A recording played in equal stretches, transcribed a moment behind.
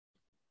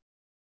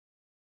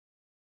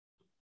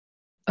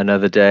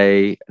Another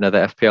day,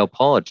 another FPL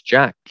pod.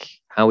 Jack,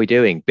 how are we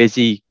doing?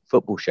 Busy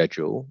football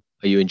schedule.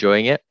 Are you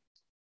enjoying it?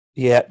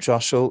 Yeah,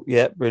 Joshua.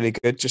 Yeah, really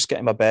good. Just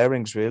getting my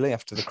bearings really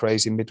after the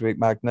crazy midweek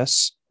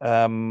madness.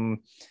 And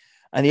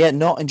yeah,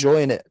 not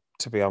enjoying it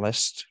to be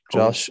honest, Oh,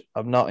 Josh.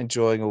 I'm not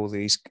enjoying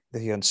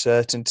the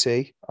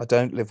uncertainty. I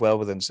don't live well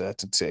with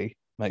uncertainty.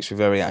 Makes me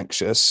very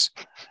anxious.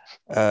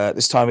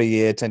 This time of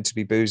year, I tend to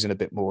be boozing a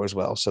bit more as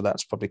well, so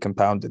that's probably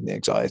compounding the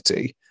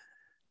anxiety.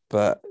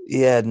 But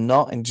yeah,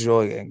 not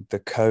enjoying the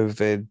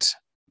COVID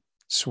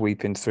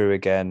sweeping through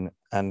again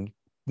and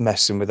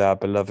messing with our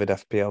beloved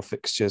FPL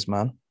fixtures,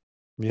 man.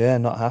 Yeah,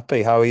 not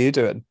happy. How are you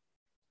doing?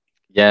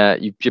 yeah,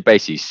 you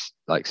basically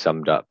like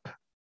summed up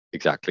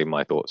exactly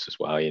my thoughts as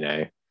well.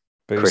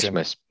 Boozing.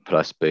 Christmas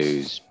plus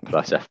booze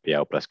plus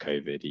FPL plus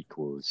COVID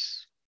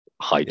equals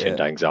heightened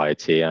Yeah.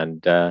 anxiety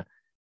and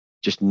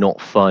just not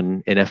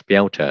fun in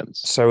FPL terms.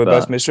 So we're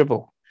both But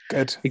miserable.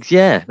 Good.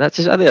 yeah, I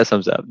think that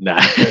sums it up.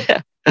 Nah,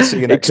 Good. See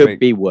you it next could week.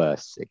 be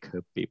worse. It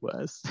could be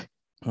worse.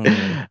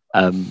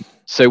 Hmm.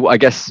 So I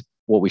guess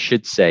what we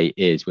should say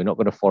is we're not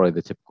going to follow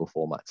the typical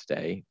format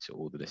today to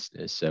all the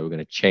listeners. So we're going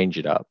to change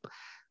it up.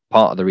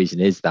 Part of the reason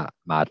is that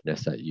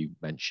madness that you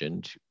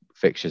mentioned.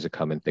 Fixtures are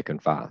coming thick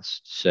and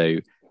fast. So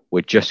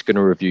we're just going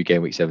to review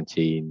game week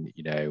 17,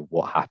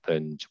 what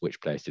happened,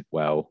 which players did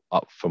well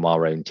up from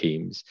our own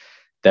teams.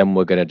 Then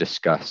we're going to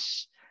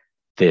discuss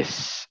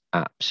this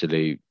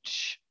absolute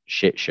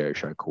shit show,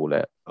 should I call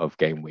it, of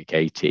game week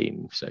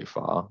 18 so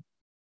far,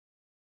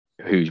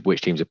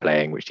 which teams are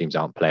playing, which teams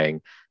aren't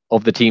playing,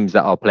 of the teams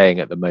that are playing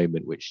at the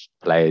moment, which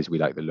players we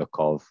like the look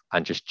of,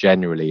 and just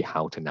generally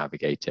how to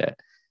navigate it.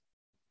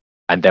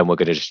 And then we're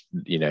going to just,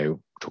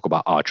 talk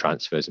about our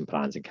transfers and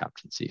plans and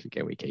captaincy for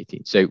game week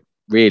 18. So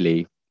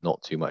really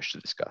not too much to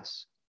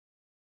discuss.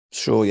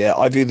 Sure. Yeah.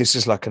 I view this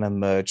as like an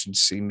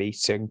emergency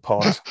meeting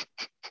pod,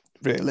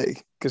 really,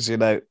 because,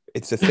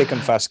 it's the thick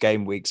and fast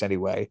game weeks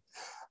anyway.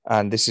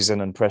 And this is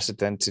an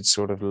unprecedented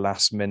sort of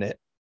last minute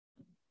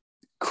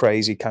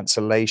crazy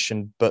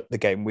cancellation, but the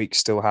game week's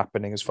still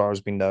happening as far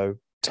as we know. Yeah.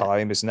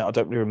 Time, isn't it? I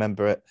don't really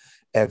remember it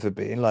ever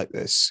being like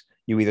this.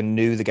 You either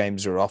knew the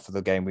games were off or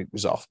the game week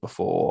was off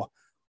before,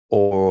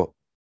 or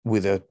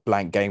with a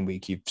blank game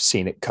week, you've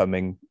seen it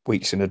coming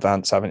weeks in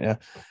advance, haven't you?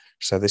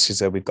 So this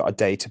is we've got a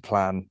day to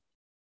plan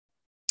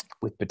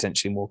with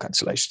potentially more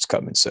cancellations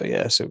coming. So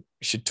yeah, so we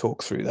should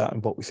talk through that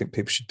and what we think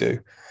people should do.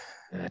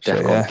 So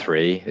DEFCON yeah,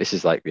 3. This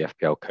is like the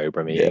FPL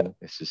Cobra yeah, meeting.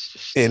 This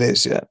is it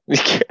just. is. Yeah,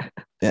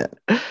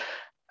 yeah.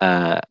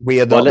 uh,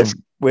 We are well, not let's.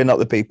 the we're not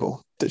the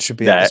people that should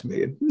be at No, this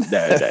meeting.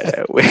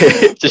 no. We're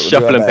But just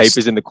we'll do our shuffling papers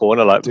best. in the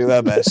corner like. Do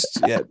our best.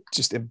 Yeah,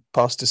 just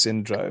imposter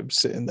syndrome,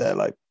 sitting there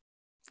like,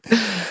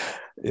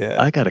 yeah.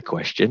 I got a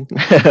question.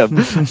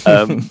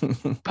 um,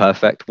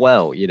 Perfect.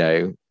 Well,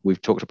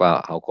 we've talked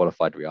about how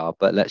qualified we are,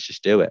 but let's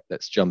just do it.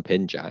 Let's jump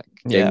in, Jack.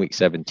 Game Yeah. week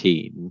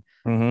 17.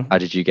 Mm-hmm. How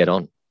did you get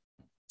on?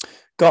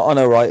 Got on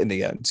all right in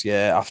the end.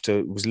 Yeah, after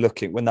it was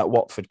looking when that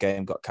Watford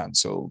game got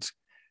cancelled,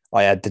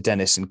 I had the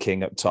Dennis and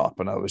King up top,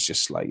 and I was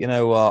just like, you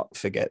know what,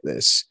 forget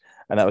this.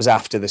 And that was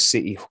after the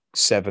City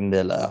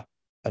 7-0,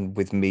 and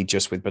with me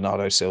just with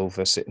Bernardo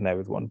Silva sitting there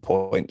with 1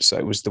 point. So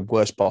it was the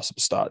worst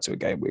possible start to a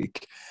game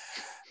week.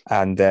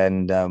 And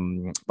then,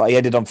 but he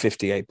ended on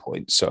 58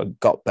 points, so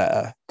got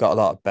better, got a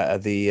lot better.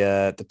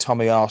 The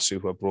Tomiyasu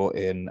who I brought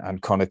in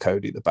and Connor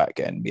Cody at the back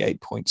end, the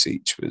 8 points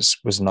each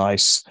was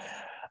nice.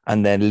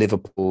 And then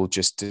Liverpool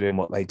just doing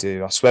what they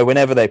do. I swear,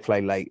 whenever they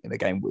play late in a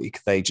game week,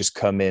 they just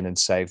come in and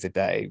save the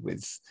day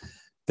with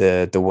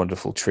the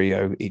wonderful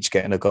trio, each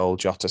getting a goal: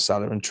 Jota,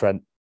 Salah, and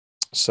Trent.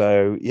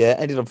 So yeah,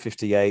 ended on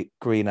 58.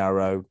 Green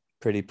arrow,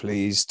 pretty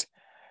pleased.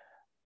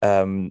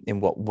 In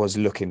what was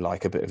looking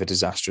like a bit of a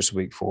disastrous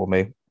week for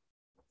me.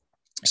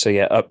 So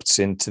yeah, up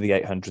into the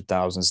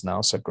 800,000s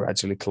now. So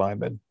gradually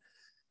climbing.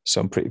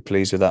 So I'm pretty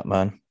pleased with that,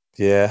 man.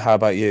 Yeah. How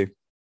about you?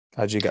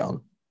 How'd you get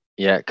on?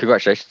 Yeah,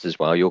 congratulations as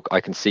well.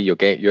 I can see your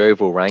game, your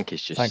overall rank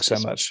is Thanks just so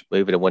it's much.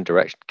 moving in one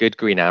direction. Good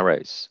green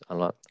arrows. That's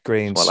what I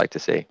Greens. like to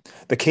see.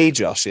 The key,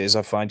 Josh, is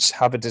I find just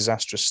have a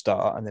disastrous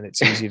start and then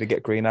it's easier to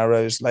get green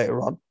arrows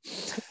later on.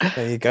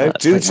 There you go.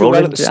 It's Do like too well at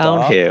rolling the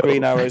start. Green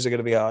downhill. arrows are going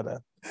to be harder.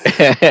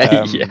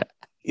 Yeah.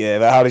 Yeah,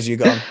 but how did you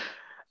get on?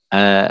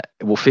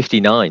 Well,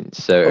 59,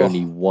 so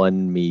only Oh,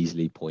 one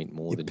measly point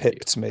more you than you.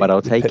 pipped But me. I'll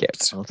You take it.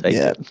 pipped. I'll take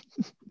Yeah.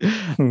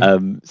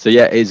 it. So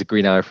yeah, it is a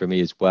green arrow for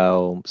me as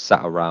well.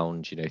 Sat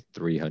around,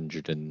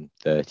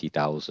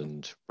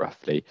 330,000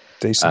 roughly,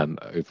 Decent.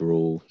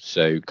 overall.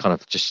 So kind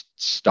of just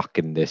stuck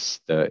in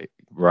the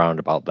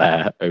roundabout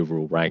there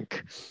overall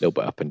rank, a little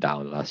bit up and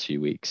down the last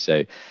few weeks.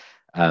 So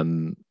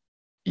um,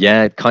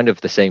 yeah, kind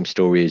of the same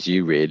story as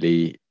you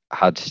really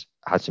had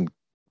some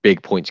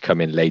big points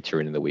come in later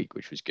in the week,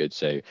 which was good.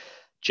 So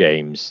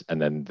James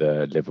and then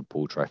the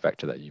Liverpool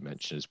trifecta that you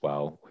mentioned as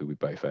well, who we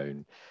both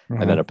own.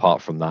 And then Mm-hmm.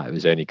 apart from that, it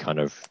was only kind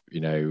of,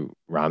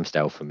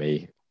 Ramsdale for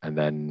me. And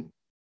then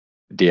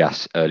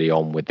Diaz early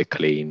on with the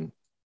clean,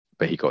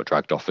 but he got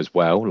dragged off as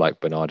well,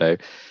 like Bernardo.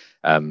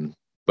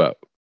 But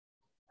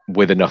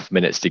with enough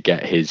minutes to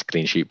get his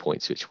clean sheet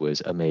points, which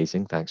was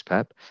amazing. Thanks,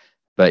 Pep.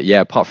 But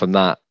yeah, apart from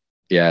that,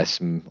 Yeah,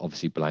 some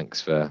obviously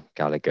blanks for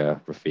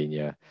Gallagher,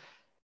 Rafinha,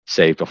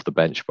 saved off the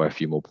bench by a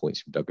few more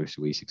points from Douglas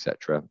Luiz,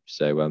 etc.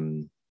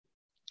 So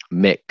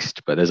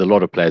mixed, but there's a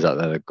lot of players out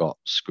there that got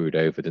screwed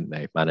over, didn't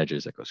they?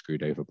 Managers that got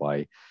screwed over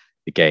by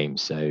the game.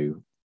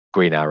 So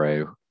Green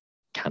Arrow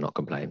cannot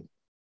complain.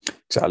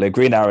 Exactly. A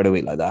Green Arrow in a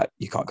week like that,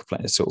 you can't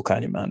complain at all,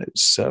 can you, man?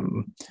 It's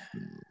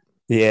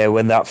yeah,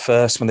 when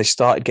they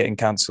started getting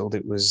cancelled,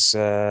 it was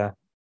I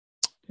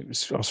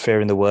was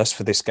fearing the worst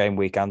for this game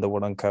week and the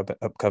one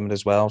upcoming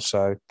as well.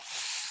 So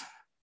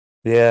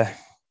yeah,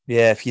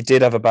 if you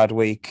did have a bad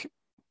week,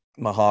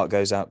 my heart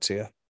goes out to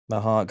you. My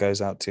heart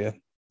goes out to you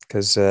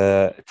because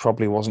it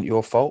probably wasn't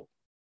your fault,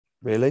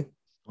 really.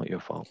 Not your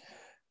fault.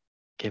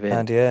 Give in.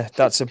 And yeah, I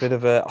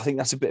think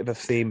that's a bit of a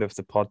theme of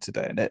the pod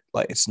today, and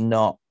like it's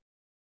not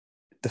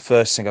the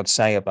first thing I'd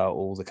say about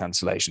all the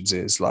cancellations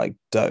is like,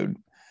 don't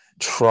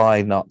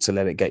try not to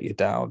let it get you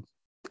down.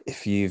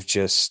 If you've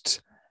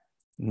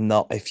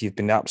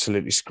been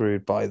absolutely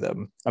screwed by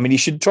them. I mean, you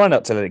should try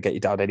not to let it get you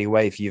down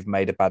anyway. If you've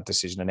made a bad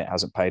decision and it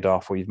hasn't paid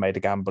off, or you've made a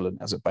gamble and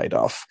it hasn't paid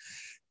off,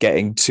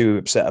 getting too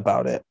upset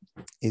about it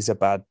is a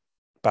bad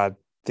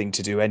thing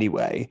to do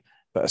anyway.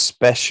 But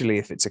especially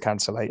if it's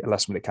a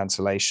last minute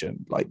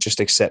cancellation, like just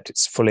accept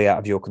it's fully out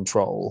of your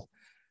control.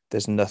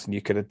 There's nothing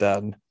you could have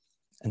done,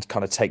 and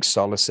kind of take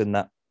solace in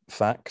that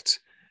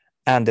fact.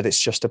 And that it's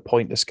just a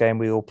pointless game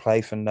we all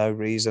play for no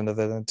reason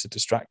other than to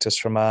distract us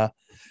from our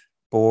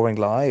boring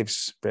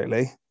lives,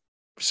 really.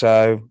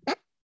 So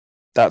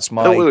that's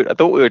my. I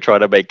thought we were trying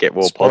to make it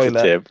more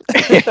positive.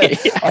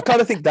 I kind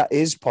of think that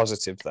is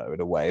positive, though,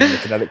 in a way,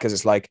 looking at it, because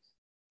it's like,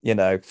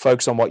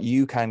 focus on what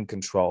you can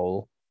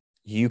control.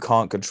 You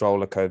can't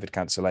control a COVID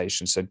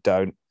cancellation, so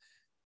don't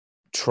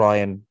try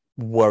and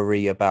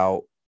worry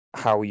about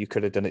how you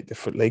could have done it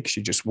differently, because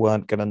you just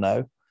weren't going to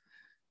know.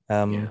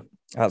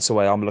 That's the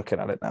way I'm looking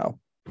at it now.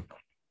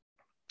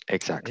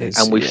 Exactly.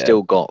 And we've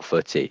still got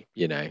footy,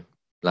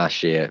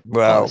 last year,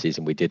 part of the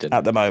season we didn't.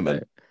 At the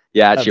moment. So,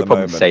 yeah, actually, you'll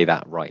probably say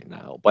that right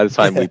now. By the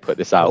time we put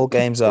this out. All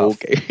games off.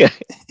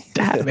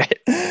 Damn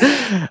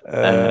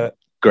it.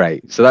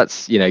 Great. So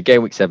that's,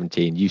 game week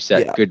 17. You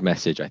said good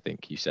message, I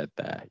think you said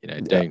there.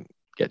 Don't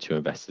get too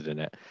invested in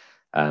it.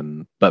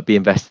 But be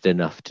invested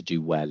enough to do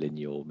well in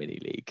your mini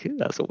league.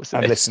 That's what we're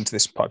saying. And listen to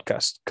this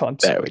podcast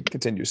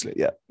continuously.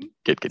 Yeah.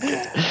 Good.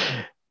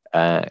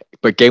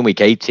 But game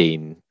week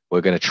 18,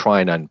 we're going to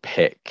try and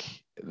unpick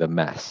the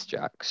mess,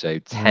 Jack. So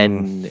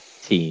 10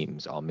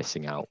 teams are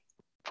missing out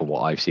from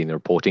what I've seen the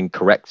reporting.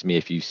 Correct me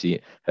if you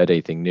heard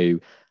anything new.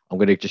 I'm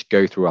going to just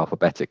go through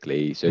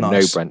alphabetically. So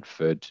no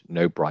Brentford,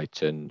 no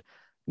Brighton,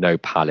 no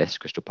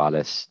Crystal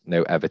Palace,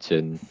 no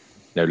Everton,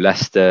 no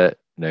Leicester,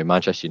 no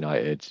Manchester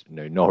United,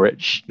 no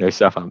Norwich, no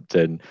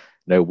Southampton,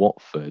 no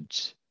Watford,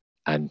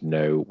 and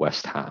no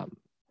West Ham.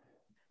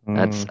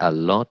 That's a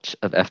lot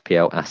of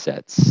FPL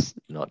assets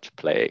not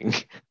playing.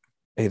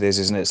 It is,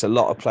 isn't it? It's a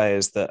lot of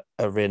players that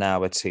are in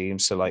our team.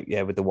 So,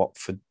 with the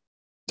Watford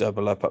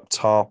double up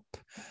top,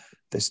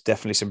 there's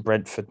definitely some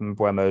Brentford and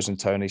Buemos and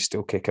Tony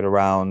still kicking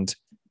around.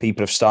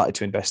 People have started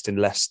to invest in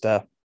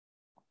Leicester.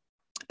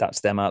 That's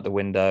them out the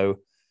window.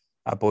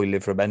 Our boy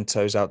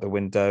Livramento's out the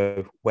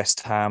window. West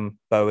Ham,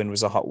 Bowen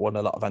was a hot one.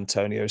 A lot of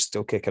Antonio's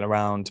still kicking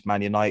around.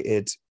 Man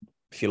United,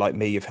 if you're like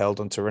me, you've held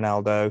on to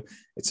Ronaldo.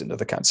 It's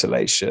another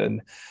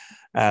cancellation.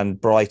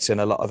 And Brighton,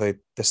 a lot of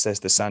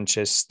the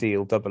Sanchez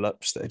Steele double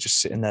ups that are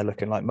just sitting there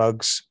looking like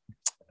mugs.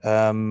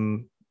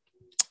 And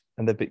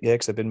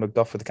because they've been mugged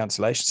off with the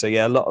cancellation. So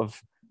a lot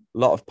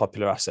of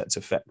popular assets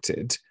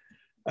affected.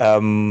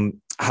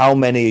 How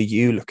many are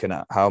you looking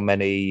at? How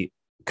many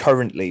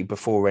currently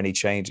before any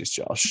changes,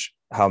 Josh?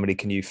 How many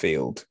can you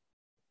field?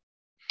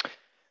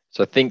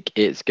 So I think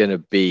it's going to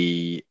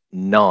be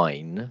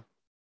 9.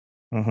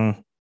 Mm-hmm.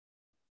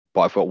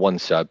 But I've got one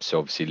sub, so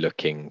obviously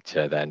looking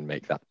to then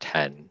make that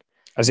 10.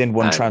 As in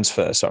one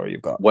transfer, sorry,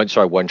 you've got. One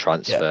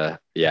transfer,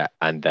 yeah.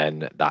 And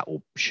then that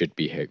should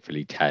be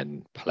hopefully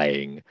 10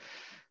 playing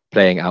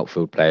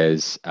outfield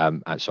players,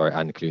 and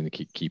including the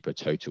keeper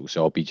total.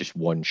 So I'll be just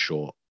one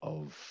short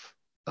of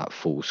that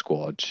full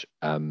squad.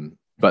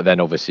 But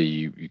then obviously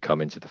you come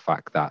into the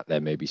fact that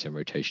there may be some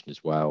rotation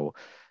as well.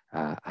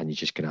 And you're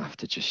just going to have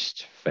to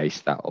just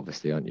face that,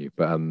 obviously, aren't you?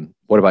 But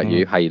what about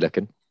you? How are you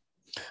looking?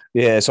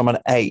 Yeah, so I'm on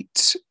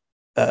 8.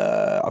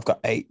 I've got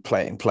 8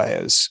 playing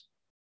players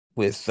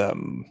with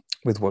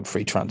one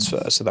free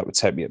transfer. So that would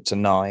take me up to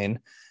 9,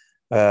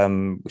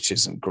 which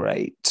isn't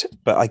great.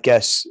 But I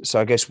guess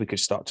we could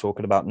start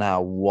talking about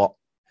now what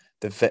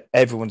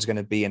everyone's going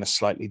to be in a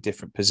slightly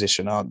different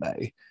position, aren't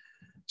they?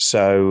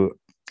 So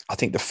I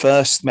think the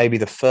first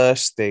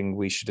thing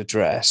we should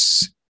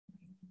address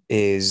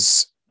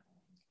is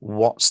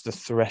what's the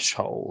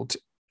threshold,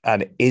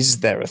 and is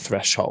there a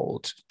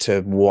threshold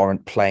to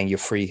warrant playing your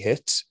free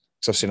hit?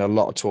 Because I've seen a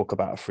lot of talk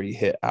about a free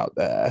hit out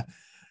there.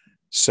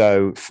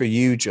 So for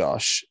you,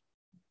 Josh,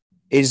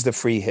 is the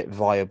free hit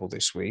viable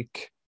this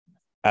week?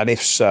 And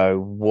if so,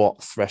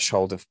 what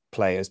threshold of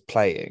players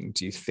playing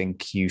do you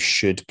think you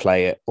should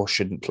play it or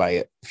shouldn't play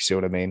it? If you see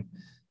what I mean.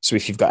 So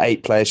if you've got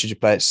 8 players, should you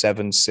play it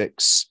 7,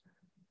 6?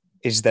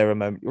 Is there a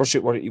moment? What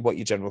are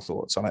your general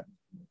thoughts on it?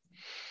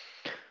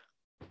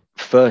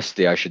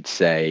 Firstly, I should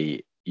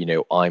say,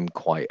 I'm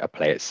quite a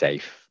play it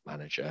safe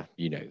manager.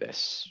 You know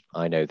this.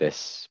 I know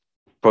this.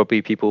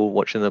 Probably people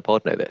watching the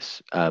pod know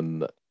this.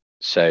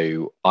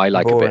 So I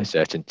like a bit of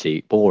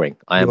certainty. Boring.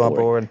 I am You are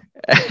boring.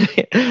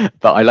 boring.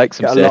 But I like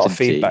some Get a certainty. lot of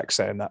feedback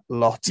saying that. A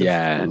lot of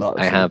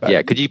I have. feedback.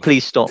 Yeah. Could you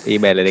please stop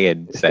emailing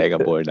in saying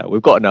I'm boring now?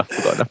 We've got enough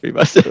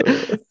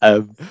emails.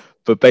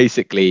 But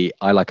basically,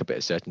 I like a bit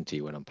of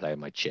certainty when I'm playing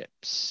my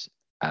chips.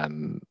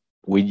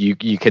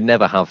 You can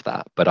never have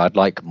that, but I'd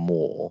like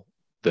more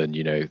than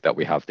that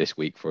we have this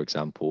week, for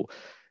example.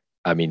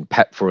 I mean,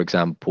 Pep, for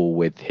example,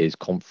 with his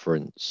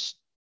conference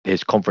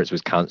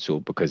was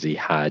cancelled because he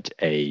had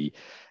a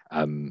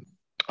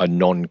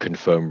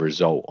non-confirmed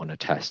result on a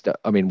test.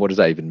 I mean, what does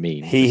that even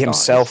mean? He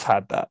himself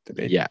had that, did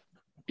he?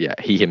 Yeah,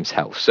 he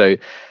himself. So,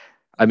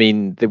 I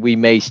mean, we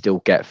may still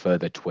get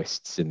further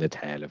twists in the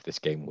tail of this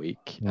game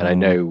week. And I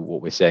know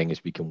what we're saying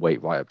is we can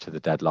wait right up to the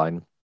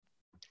deadline.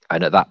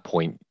 And at that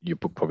point, you're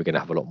probably going to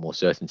have a lot more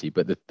certainty.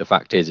 But the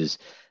fact is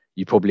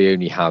you probably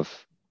only have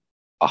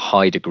a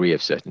high degree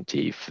of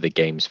certainty for the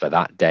games for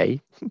that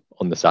day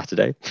on the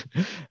Saturday.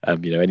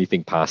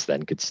 Anything past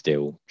then could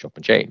still chop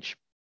and change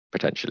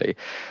potentially.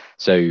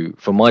 So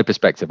from my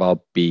perspective,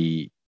 I'll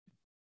be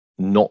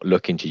not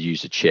looking to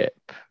use a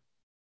chip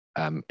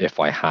if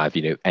I have,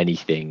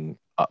 anything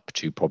up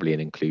to probably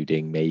and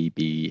including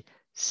maybe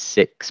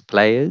 6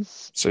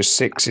 players. So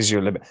 6 is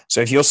your limit.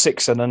 So if you're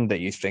 6 and under,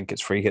 you think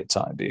it's free hit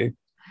time, do you?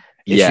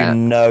 Yeah. If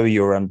you know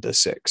you're under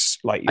 6,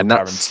 like you're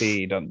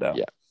guaranteed under.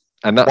 Yeah.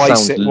 And that why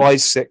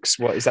 6?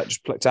 What is that,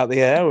 just plucked out of the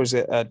air, or is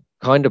it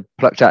kind of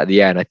plucked out of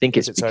the air? And I think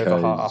it's because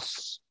over half.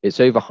 It's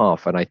over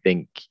half, and I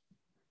think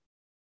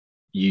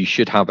you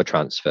should have a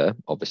transfer.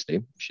 Obviously,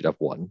 you should have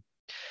one,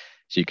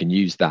 so you can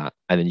use that,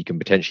 and then you can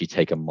potentially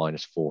take a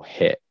 -4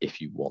 hit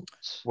if you want.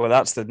 Well,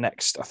 that's the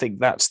next. I think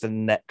that's the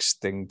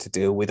next thing to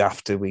deal with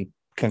after we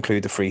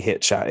conclude the free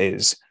hit chat.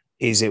 Is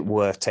it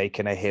worth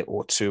taking a hit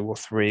or 2 or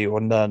 3 or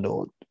none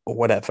or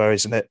whatever,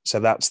 isn't it? So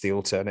that's the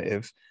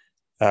alternative.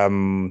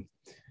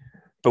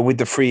 But with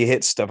the free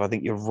hit stuff, I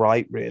think you're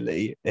right,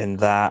 really, in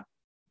that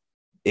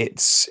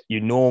you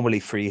normally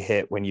free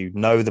hit when you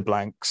know the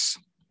blanks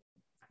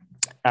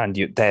and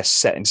they're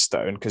set in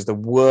stone. Because the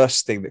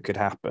worst thing that could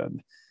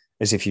happen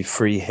is if you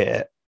free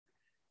hit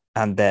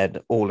and then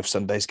all of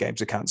Sunday's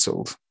games are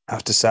cancelled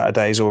after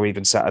Saturdays, or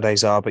even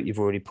Saturdays are, but you've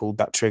already pulled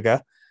that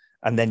trigger,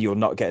 and then you're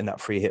not getting that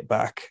free hit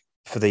back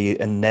for the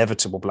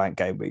inevitable blank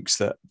game weeks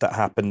that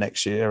happen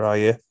next year, are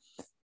you?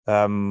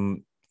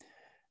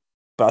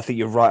 But I think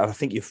you're right. I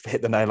think you've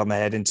hit the nail on the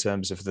head in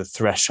terms of the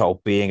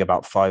threshold being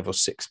about 5 or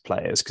 6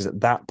 players, because at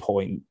that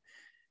point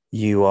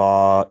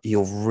you'll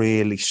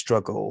really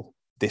struggle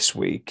this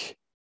week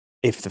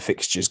if the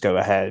fixtures go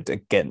ahead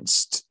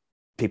against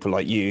people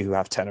like you who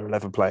have 10 or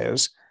 11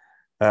 players.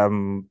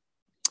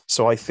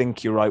 So I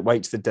think you're right.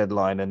 Wait to the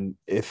deadline, and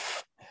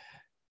if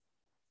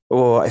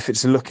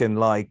it's looking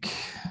like,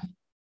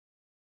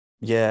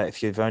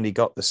 if you've only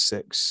got the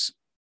 6,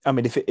 I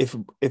mean,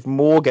 if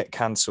more get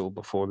cancelled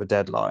before the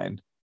deadline,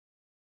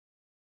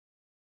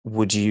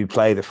 would you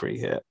play the free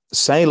hit?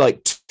 Say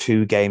like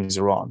 2 games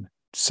are on,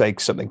 say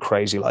something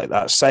crazy like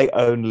that. Say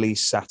only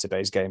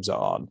Saturday's games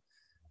are on.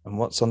 And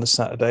what's on the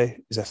Saturday?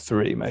 Is there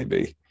 3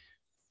 maybe?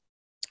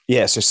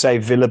 Yeah, so say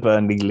Villa,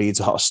 Burnley,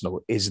 Leeds,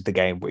 Arsenal is the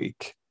game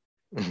week.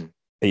 Mm-hmm.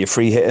 Are you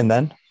free hitting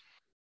then?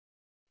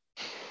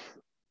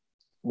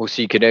 Well,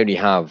 so you can only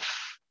have,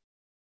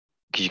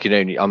 because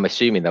I'm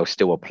assuming they'll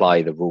still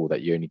apply the rule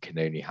that you can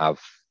only have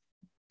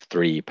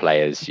 3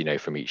 players,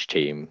 from each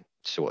team.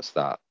 So what's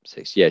that?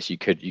 6. Yes, you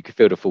could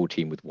field a full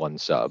team with 1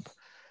 sub.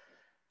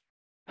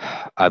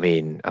 I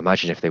mean,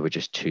 imagine if they were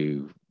just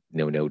 2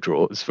 0-0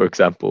 draws, for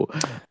example.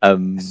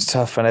 It's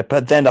tough, isn't it?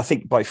 But then I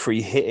think by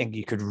free hitting,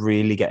 you could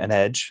really get an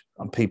edge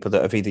on people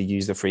that have either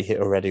used the free hit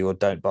already or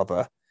don't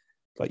bother.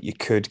 Like you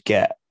could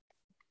get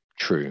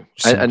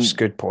some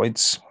good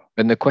points.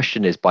 And the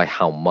question is by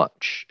how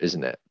much,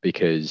 isn't it?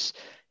 Because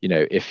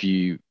if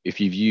you've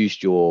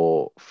used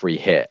your free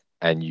hit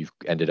and you've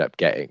ended up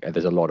getting, and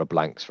there's a lot of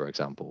blanks, for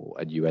example,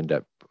 and you end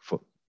up for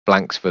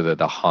blanks for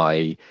the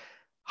highly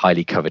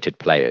coveted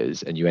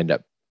players, and you end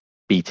up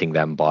beating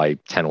them by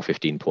 10 or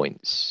 15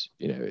 points,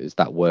 is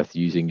that worth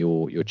using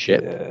your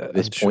chip at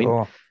this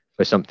point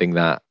for something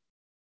that,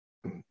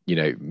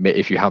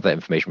 if you have that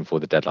information before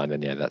the deadline,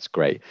 then that's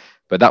great.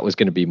 But that was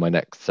going to be my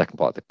second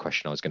part of the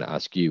question I was going to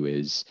ask you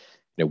is,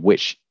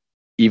 which,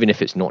 even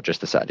if it's not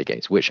just the Saturday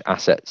games, which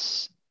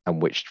assets and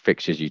which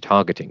fixtures you're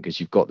targeting? Because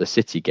you've got the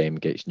City game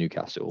against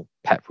Newcastle.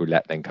 Pep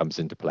Roulette then comes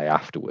into play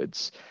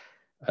afterwards.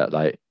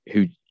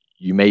 Who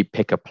you may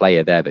pick a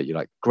player there that you're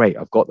like, great,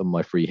 I've got them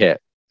my free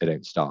hit. They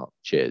don't start.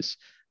 Cheers.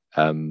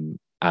 And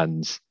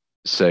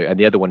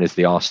the other one is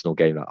the Arsenal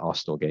game, like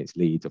Arsenal against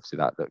Leeds. Obviously,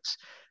 that looks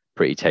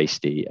pretty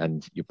tasty,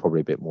 and you're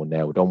probably a bit more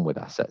nailed on with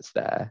assets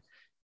there.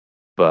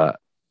 But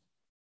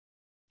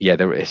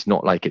it's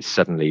not like it's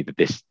suddenly that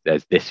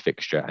there's this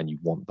fixture and you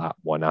want that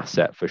one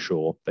asset for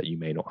sure that you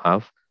may not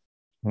have.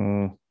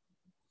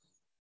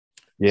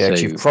 Yeah, So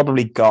because you've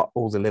probably got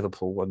all the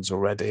Liverpool ones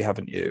already,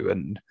 haven't you?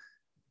 And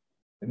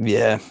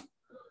yeah,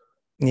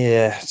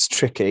 yeah, it's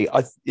tricky.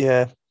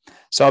 Yeah.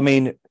 So I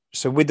mean,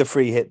 so with the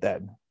free hit,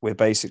 then we're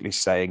basically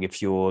saying if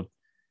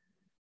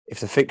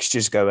the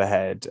fixtures go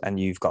ahead and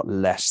you've got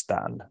less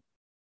than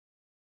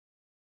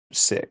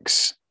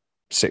six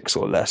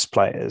or less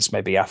players,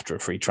 maybe after a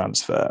free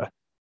transfer,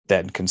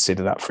 then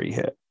consider that free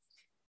hit.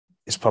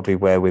 It's probably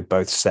where we're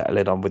both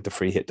settling on with the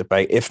free hit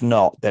debate. If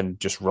not, then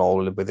just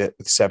roll with it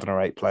with 7 or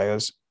 8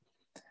 players.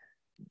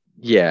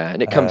 yeah,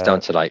 and it comes down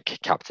to like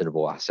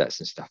captainable assets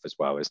and stuff as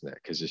well, isn't it?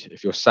 Because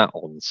if you're sat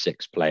on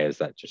 6 players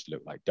that just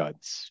look like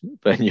duds,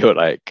 then you're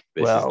like,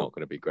 this is not going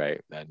to be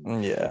great.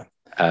 Then yeah.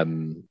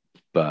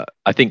 But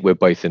I think we're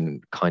both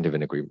in kind of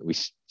an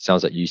agreement.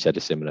 Sounds like you said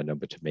a similar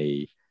number to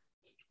me,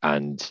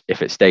 and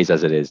if it stays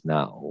as it is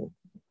now,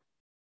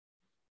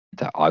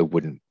 that I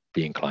wouldn't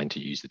be inclined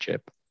to use the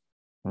chip.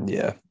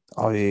 Yeah,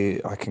 I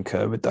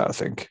concur with that, I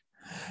think.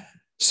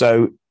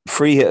 So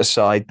free hit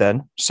aside,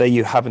 then, say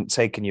you haven't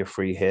taken your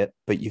free hit,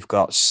 but you've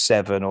got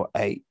 7 or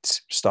 8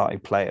 starting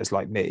players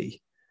like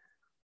me.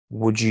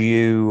 Would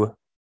you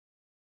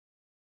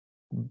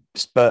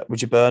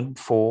burn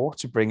 4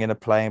 to bring in a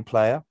playing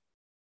player?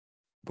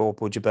 Or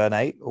would you burn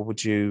 8? Or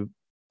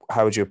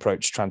how would you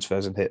approach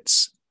transfers and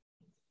hits?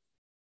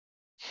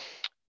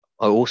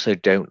 I also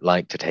don't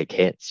like to take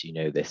hits, you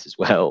know this as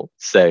well.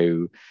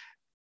 So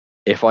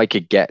if I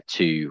could get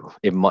to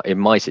in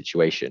my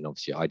situation,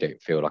 obviously I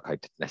don't feel like I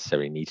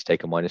necessarily need to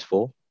take a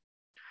 -4.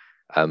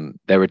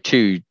 There are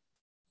 2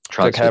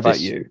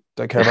 transfers.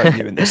 Don't care about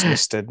you in this,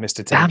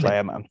 Mr. 10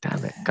 player man.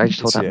 Damn it. Can I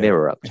just hold that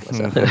mirror up to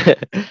myself?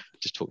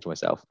 Just talk to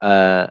myself.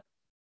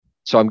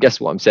 So I'm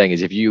guessing what I'm saying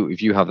is if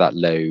you have that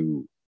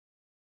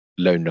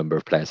low number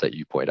of players that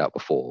you pointed out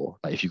before,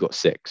 like if you've got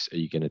 6, are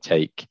you going to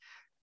take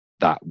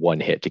that 1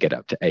 hit to get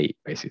up to 8?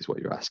 Basically, is what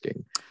you're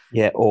asking.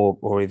 Yeah,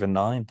 or even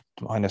 9,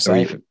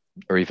 -8,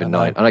 or even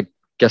 9. And I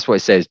guess what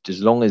it says,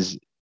 as long as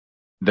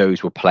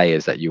those were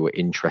players that you were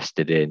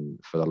interested in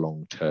for the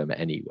long term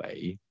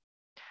anyway,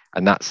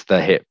 and that's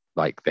the hit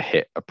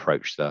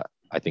approach that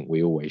I think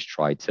we always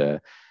try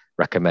to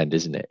recommend,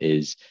 isn't it?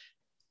 Is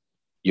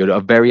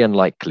you're very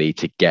unlikely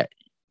to get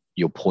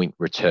your point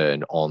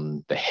return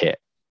on the hit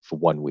for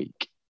 1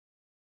 week,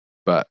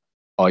 but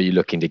are you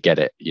looking to get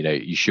it?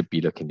 You should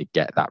be looking to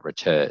get that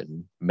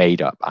return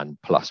made up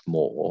and plus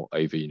more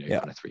over,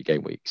 kind of 3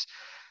 game weeks.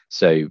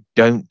 So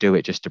don't do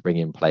it just to bring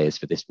in players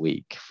for this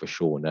week, for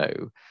sure,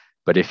 no.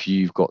 But if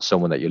you've got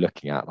someone that you're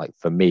looking at, like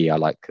for me, I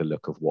like the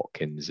look of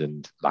Watkins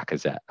and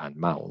Lacazette and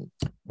Mount.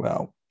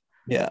 Well,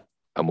 yeah.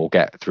 And we'll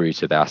get through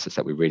to the assets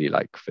that we really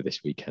like for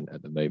this weekend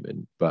at the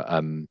moment. But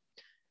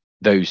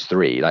those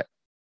 3,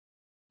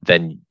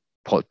 then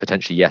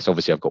potentially, yes,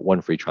 obviously I've got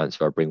 1 free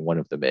transfer, I'll bring one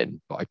of them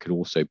in, but I could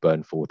also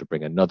burn 4 to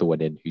bring another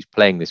one in who's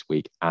playing this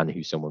week and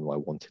who's someone who I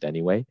wanted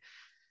anyway.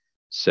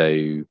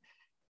 So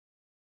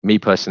me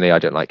personally, I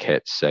don't like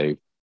hits, so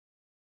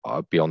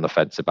I'll be on the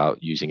fence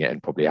about using it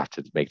and probably have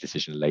to make a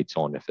decision later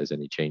on if there's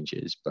any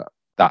changes, but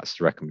that's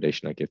the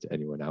recommendation I give to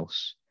anyone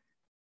else.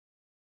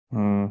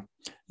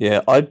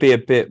 Yeah, I'd be a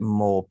bit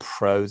more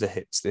pro the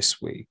hits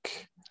this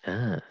week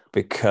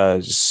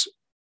because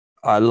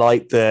I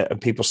like and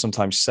people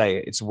sometimes say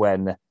it's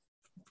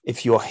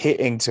if you're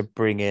hitting to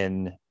bring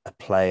in a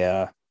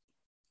player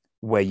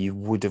where you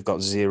would have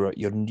got 0,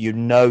 you're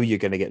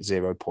going to get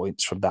 0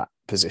 points from that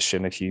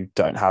position if you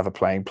don't have a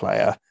playing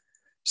player.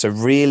 So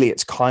really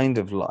it's kind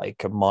of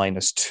like a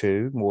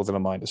 -2 more than a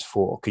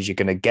 -4 because you're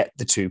going to get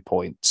the 2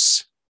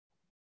 points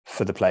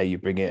for the player you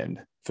bring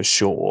in for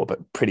sure,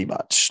 but pretty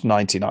much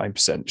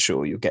 99%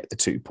 sure you'll get the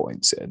 2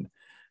 points in.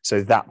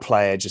 So that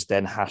player just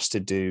then has to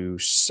do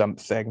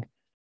something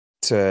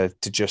to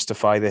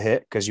justify the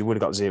hit because you would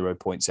have got 0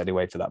 points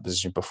anyway for that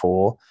position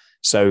before.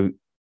 So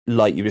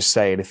like you were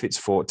saying, if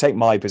it's take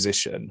my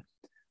position,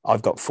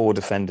 I've got 4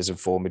 defenders and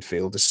 4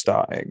 midfielders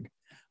starting.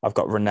 I've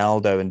got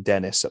Ronaldo and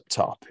Dennis up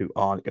top who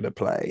aren't going to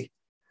play.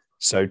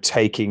 So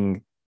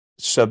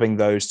subbing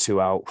those 2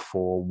 out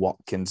for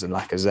Watkins and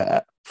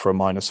Lacazette for a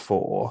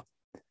 -4,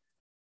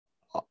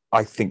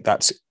 I think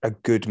that's a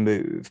good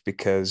move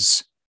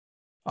because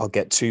I'll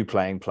get 2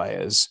 playing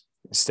players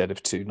instead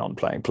of 2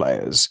 non-playing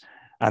players.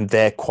 And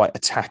they're quite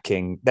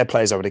attacking. They're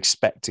players I would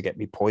expect to get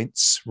me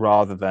points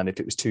rather than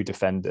if it was 2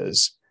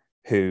 defenders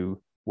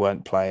who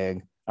weren't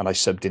playing and I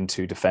subbed in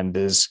 2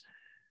 defenders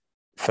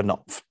for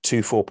not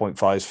 2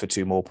 4.5s for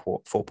 2 more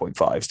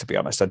 4.5s. To be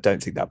honest, I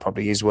don't think that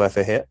probably is worth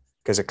a hit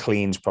because a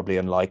clean's probably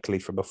unlikely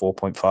from a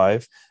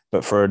 4.5.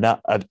 But for an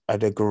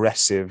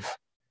aggressive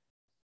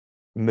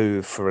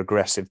move for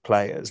aggressive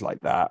players like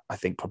that, I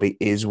think probably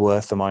is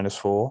worth a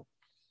 -4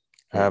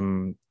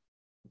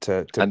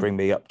 to bring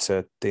me up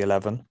to the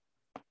 11.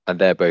 And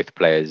they're both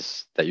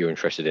players that you're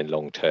interested in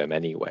long term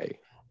anyway.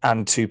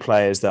 And 2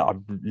 players that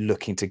I'm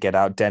looking to get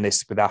out.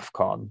 Dennis with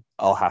AFCON,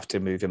 I'll have to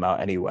move him out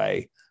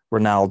anyway.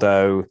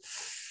 Ronaldo,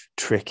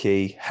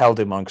 tricky. Held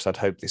him on because I'd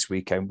hoped this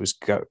weekend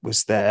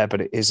was there,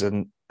 but it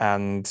isn't.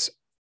 And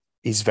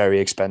he's very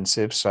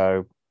expensive.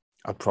 So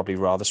I'd probably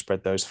rather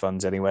spread those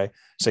funds anyway.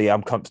 So yeah,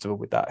 I'm comfortable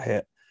with that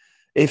hit.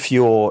 if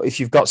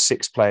you've got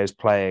 6 players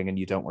playing and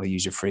you don't want to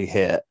use your free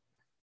hit,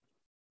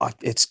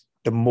 it's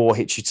the more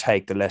hits you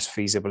take, the less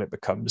feasible it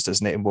becomes,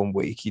 doesn't it? In 1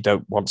 week, you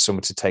don't want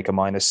someone to take a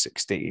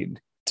 -16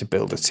 to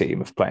build a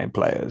team of playing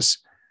players.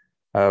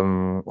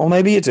 Or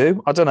maybe you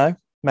do. I don't know.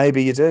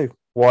 Maybe you do.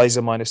 Why is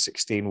a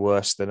 -16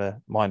 worse than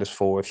a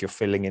 -4 if you're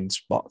filling in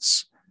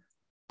spots?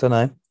 Don't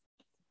know.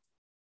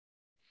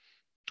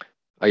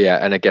 Oh yeah,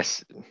 and I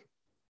guess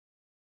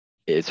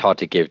it's hard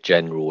to give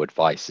general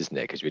advice, isn't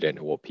it? Because we don't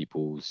know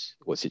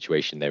what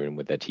situation they're in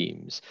with their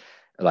teams.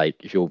 Like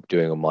if you're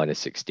doing a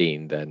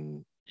 -16,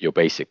 then you're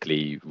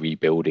basically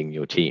rebuilding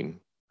your team,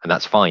 and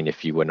that's fine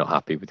if you were not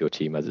happy with your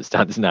team as it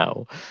stands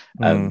now.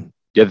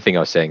 The other thing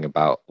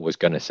I was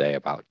going to say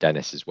about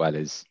Dennis as well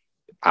is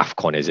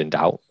AFCON is in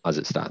doubt as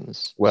it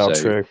stands. Well,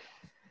 true.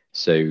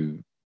 So,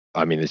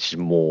 I mean, there's just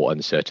more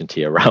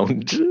uncertainty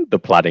around the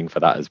planning for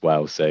that as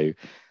well. So,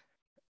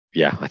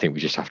 yeah, I think we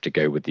just have to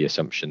go with the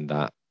assumption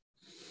that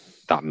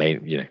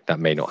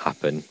may not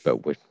happen,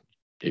 but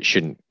it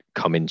shouldn't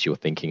come into your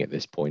thinking at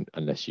this point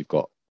unless you've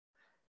got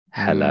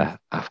hella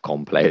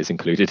AFCON players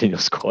included in your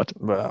squad.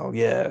 Well,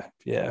 yeah.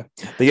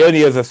 The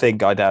only other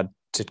thing I'd add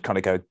to kind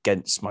of go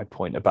against my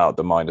point about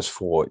the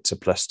 -4 to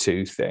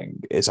 +2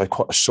 thing is I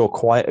saw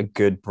quite a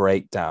good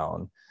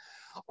breakdown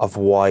of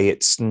why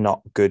it's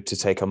not good to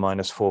take a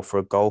 -4 for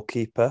a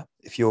goalkeeper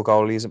if your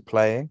goalie isn't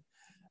playing.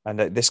 And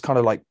this kind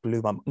of like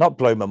not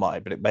blow my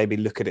mind, but it made me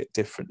look at it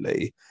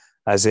differently.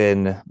 As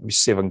in, let me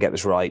see if I can get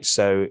this right.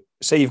 So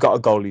say you've got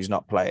a goalie who's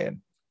not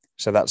playing.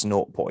 So that's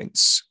 0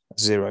 points,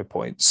 0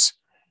 points.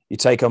 You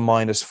take a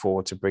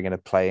 -4 to bring in a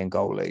playing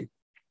goalie.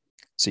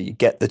 So you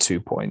get the 2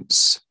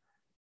 points.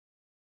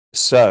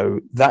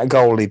 So that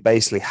goalie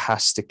basically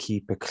has to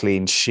keep a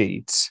clean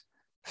sheet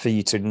for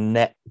you to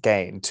net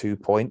gain 2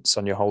 points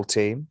on your whole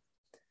team,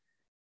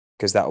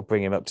 because that will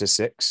bring him up to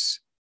 6.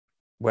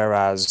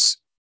 Whereas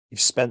you've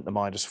spent the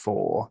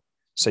 -4,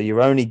 so your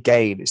only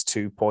gain is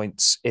 2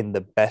 points in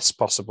the best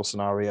possible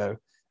scenario,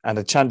 and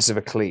the chances of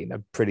a clean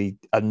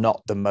are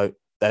not the most.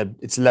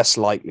 It's less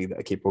likely that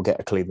a keeper will get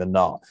a clean than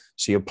not.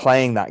 So you're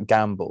playing that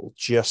gamble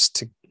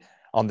just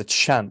on the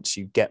chance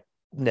you get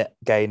net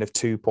gain of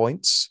 2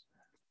 points.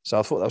 So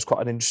I thought that was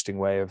quite an interesting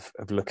way of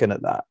looking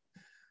at that.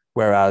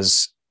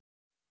 Whereas,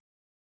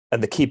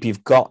 and the keeper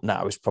you've got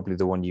now is probably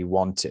the one you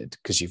wanted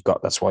because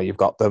that's why you've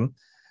got them.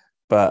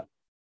 But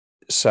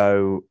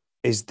so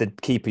is the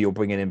keeper you're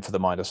bringing in for the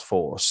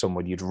 -4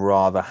 someone you'd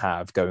rather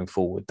have going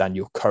forward than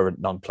your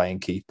current non-playing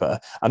keeper?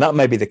 And that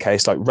may be the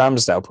case. Like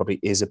Ramsdale probably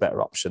is a better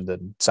option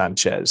than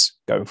Sanchez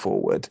going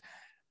forward.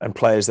 And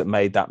players that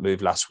made that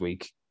move last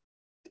week,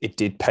 it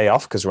did pay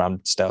off because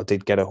Ramsdale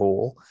did get a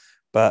haul.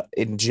 But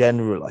in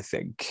general, I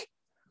think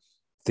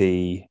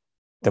the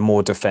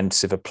more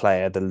defensive a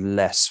player, the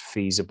less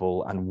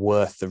feasible and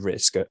worth the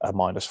risk a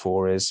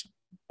 -4 is,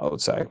 I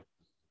would say.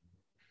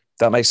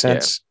 That makes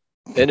sense?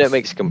 Yeah. And it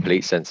makes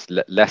complete sense.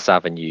 Less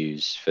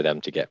avenues for them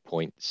to get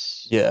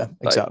points. Yeah,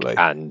 exactly.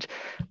 And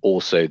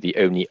also the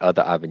only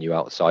other avenue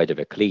outside of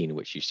a clean,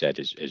 which you said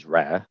is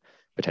rare,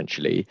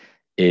 potentially,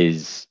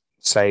 is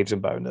saves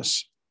and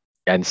bonus.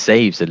 And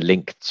saves are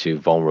linked to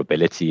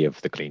vulnerability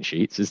of the clean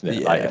sheets, isn't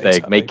it? Yeah, like if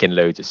they're making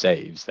loads of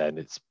saves, then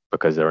it's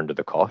because they're under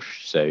the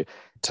cosh. So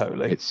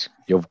totally,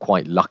 you're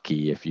quite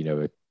lucky if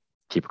a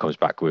keeper comes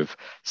back with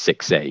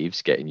 6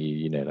 saves, getting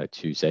you like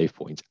 2 save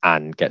points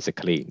and gets a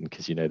clean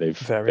because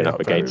they've been up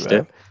against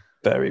it.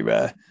 Very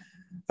rare.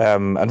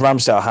 And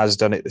Ramsdale has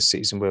done it this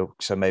season,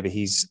 so maybe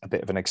he's a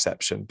bit of an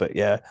exception. But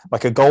yeah,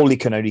 like a goalie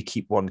can only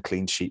keep 1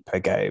 clean sheet per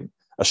game.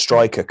 A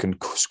striker can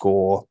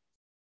score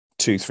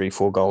 2, 3,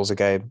 4 goals a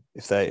game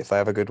if they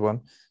have a good one.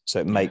 So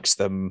it makes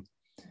them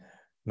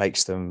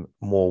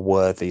more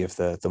worthy of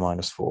the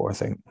 -4, I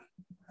think.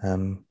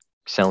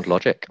 Sound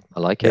logic. I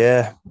like it.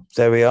 Yeah,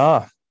 there we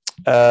are.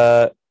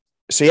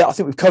 So yeah, I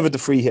think we've covered the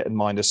free hit and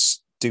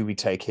minus. Do we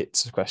take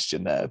hits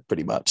question there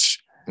pretty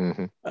much?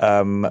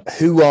 Mm-hmm.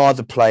 Who are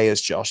the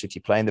players, Josh, if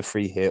you're playing the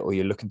free hit or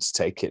you're looking to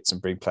take hits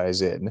and bring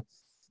players in?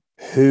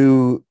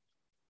 Who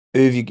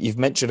have you've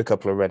mentioned a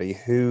couple already.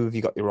 Who have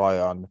you got your eye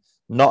on?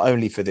 Not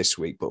only for this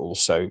week, but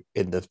also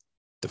in the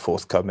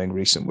forthcoming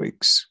recent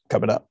weeks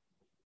coming up?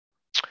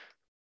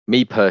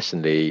 Me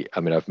personally, I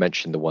mean, I've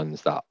mentioned the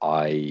ones that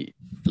I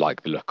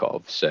like the look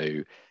of.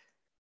 So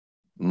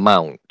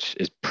Mount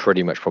is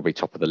pretty much probably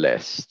top of the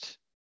list.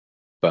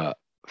 But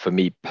for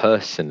me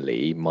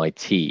personally, my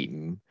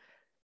team,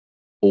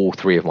 all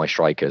 3 of my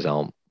strikers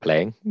aren't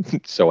playing.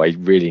 So I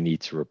really need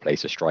to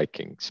replace a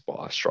striking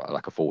spot,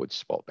 like a forward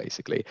spot,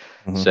 basically.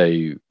 Mm-hmm. So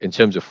in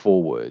terms of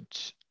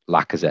forwards,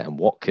 Lacazette and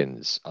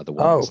Watkins are the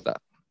ones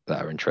that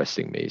are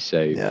interesting me.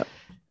 So, yeah.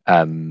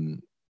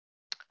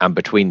 And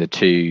between the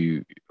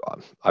 2,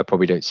 I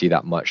probably don't see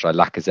that much. Like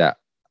Lacazette,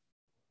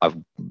 I've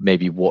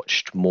maybe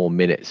watched more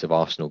minutes of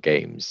Arsenal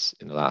games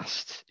in the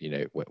last,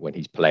 when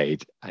he's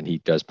played, and he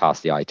does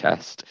pass the eye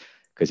test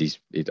because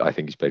I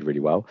think he's played really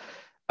well.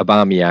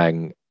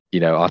 Aubameyang,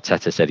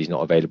 Arteta said he's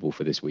not available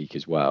for this week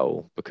as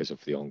well because of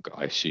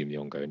I assume the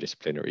ongoing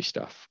disciplinary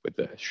stuff with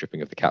the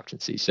stripping of the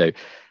captaincy. So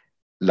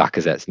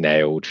Lacazette's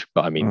nailed,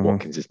 but I mean,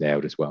 Watkins is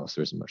nailed as well. So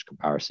there isn't much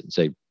comparison.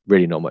 So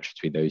really not much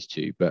between those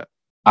two. But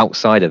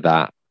outside of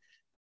that,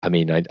 I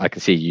mean, I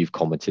can see you've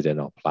commented in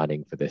our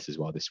planning for this as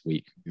well this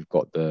week. We've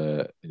got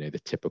the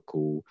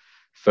typical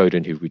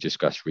Foden, who we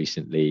discussed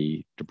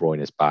recently. De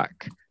Bruyne is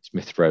back.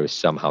 Smith Rowe has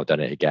somehow done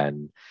it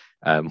again.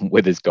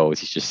 With his goals,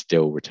 he's just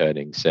still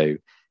returning. So,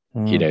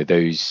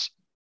 those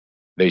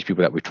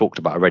people that we talked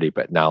about already,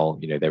 but now,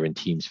 they're in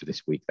teams for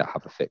this week that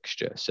have a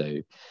fixture.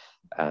 So,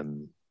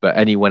 but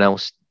anyone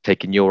else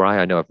taking your eye?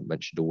 I know I've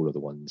mentioned all of the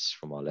ones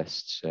from our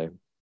list. So,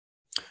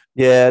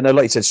 yeah, no,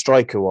 like you said,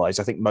 striker-wise,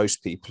 I think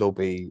most people will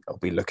be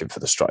looking for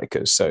the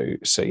strikers. So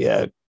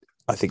yeah,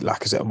 I think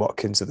Lacazette and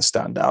Watkins are the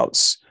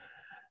standouts.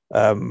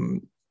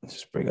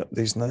 Just bring up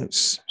these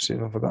notes, see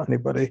if I forgot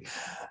anybody.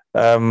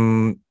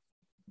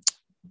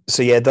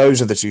 So yeah,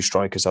 those are the two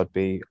strikers I'd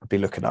be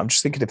looking at. I'm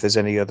just thinking if there's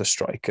any other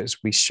strikers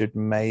we should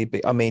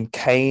maybe. I mean,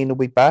 Kane will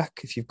be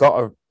back. If you've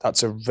got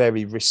that's a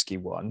very risky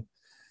one.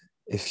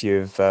 If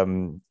you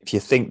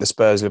think the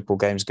Spurs Liverpool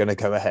game is going to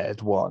go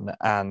ahead,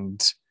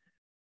 and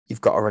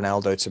you've got a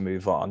Ronaldo to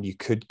move on, you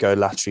could go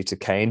laterally to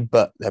Kane,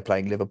 but they're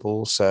playing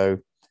Liverpool, so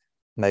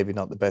maybe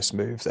not the best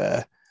move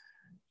there.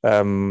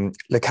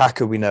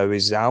 Lukaku, we know,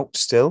 is out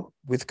still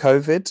with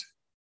COVID.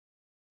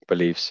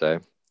 Believe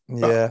so.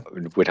 Yeah,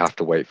 but we'd have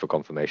to wait for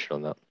confirmation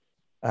on that.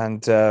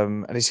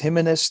 And is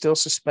Jimenez still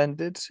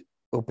suspended,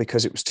 or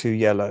because it was 2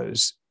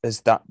 yellows?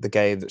 Is that the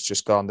game that's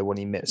just gone, the one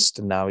he missed,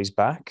 and now he's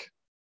back?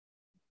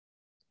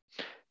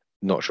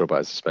 Not sure about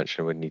his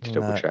suspension. We'd need to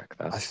double check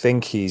that. I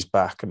think he's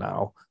back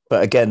now,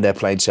 but again, they're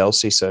playing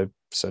Chelsea, so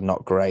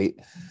not great.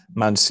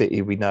 Man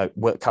City, we know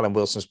Callum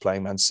Wilson's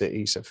playing Man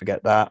City, so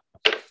forget that.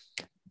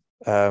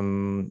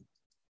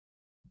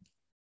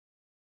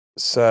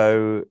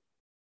 So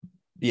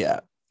yeah,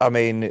 I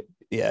mean,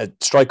 yeah,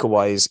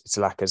 striker-wise, it's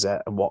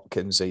Lacazette and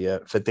Watkins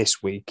are for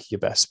this week your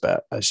best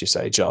bet, as you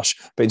say, Josh.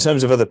 But in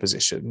terms of other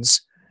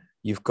positions,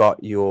 you've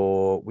got we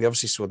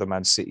obviously saw the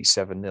Man City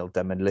 7-0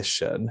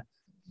 demolition.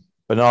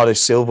 Bernardo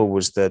Silva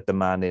was the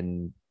man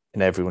in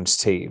everyone's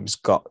teams,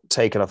 got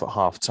taken off at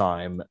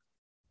half-time,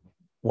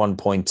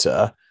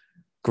 1-pointer.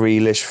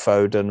 Grealish,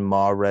 Foden,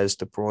 Mahrez,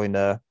 De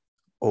Bruyne,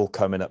 all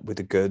coming up with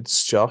the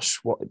goods. Josh,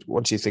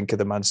 what do you think of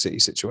the Man City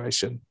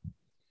situation?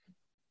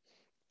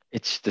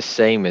 It's the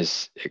same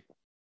as it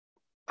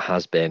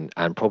has been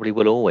and probably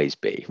will always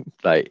be.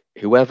 Like,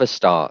 whoever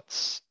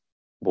starts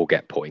will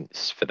get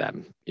points for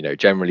them,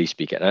 generally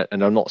speaking.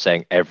 And I'm not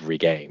saying every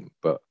game,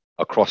 but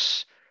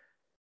across,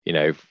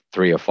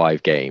 3 or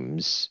 5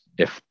 games,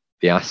 if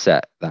the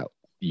asset that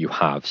you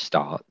have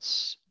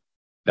starts,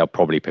 they'll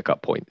probably pick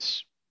up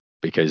points,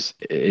 because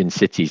in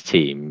City's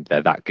team,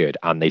 they're that good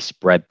and they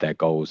spread their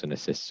goals and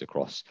assists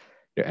across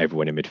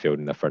everyone in midfield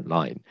and the front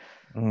line,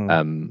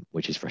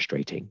 which is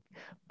frustrating.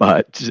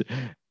 But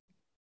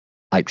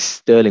like,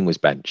 Sterling was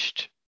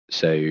benched,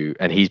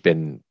 and he's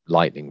been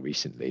lightning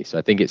recently. So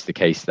I think it's the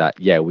case that,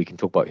 yeah, we can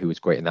talk about who was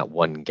great in that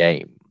one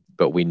game,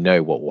 but we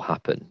know what will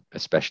happen,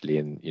 especially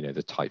in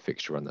the tight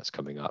fixture run that's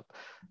coming up.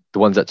 The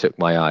ones that took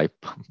my eye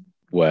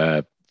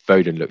were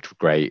Foden looked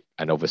great,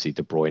 and obviously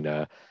De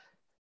Bruyne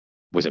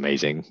was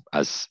amazing,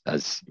 as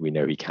we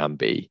know he can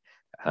be.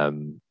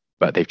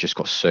 But they've just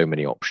got so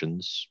many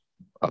options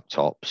up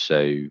top.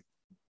 So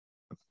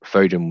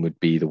Foden would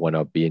be the one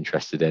I'd be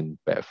interested in.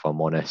 But if I'm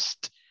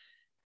honest,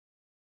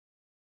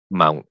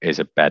 Mount is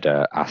a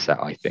better asset.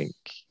 I think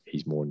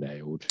he's more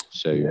nailed.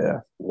 So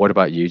yeah. What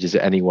about you? Is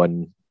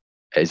anyone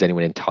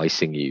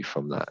enticing you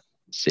from that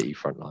City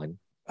front line?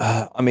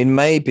 I mean,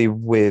 maybe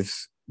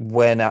if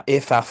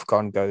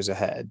AFCON goes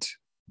ahead,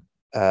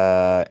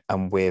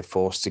 and we're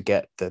forced to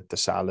get the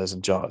Salahs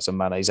and Jotas and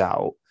Mane's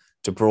out,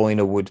 De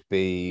Bruyne would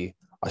be.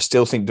 I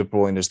still think De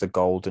Bruyne is the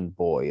golden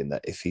boy, in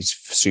that if he's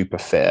super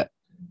fit,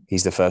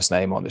 he's the first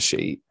name on the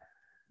sheet.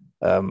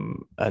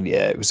 And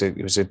yeah, it was a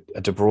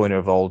De Bruyne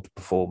of old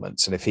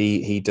performance, and if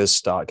he does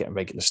start getting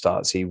regular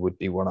starts, he would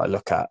be one I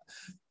look at.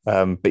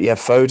 But yeah,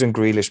 Foden,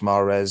 Grealish,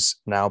 Mahrez,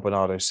 now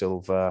Bernardo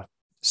Silva,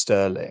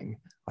 Sterling.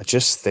 I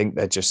just think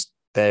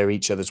they're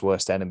each other's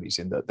worst enemies,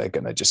 in that they're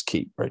going to just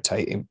keep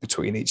rotating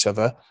between each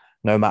other,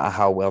 no matter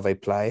how well they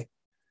play.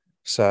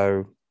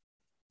 So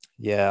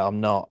yeah,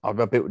 I'm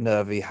a bit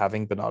nervy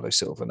having Bernardo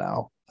Silva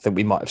now. I think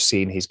we might have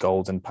seen his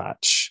golden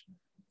patch,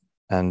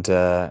 and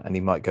he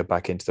might go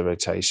back into the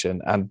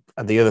rotation. And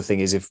the other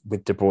thing is, if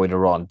with De Bruyne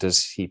on,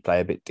 does he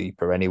play a bit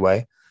deeper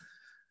anyway?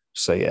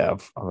 So yeah,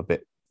 I'm a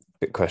bit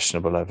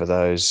questionable over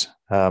those.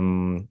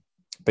 But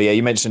yeah,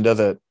 you mentioned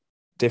other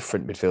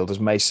different midfielders,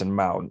 Mason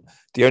Mount.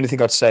 The only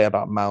thing I'd say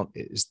about Mount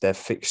is their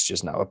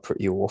fixtures now are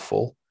pretty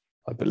awful,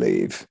 I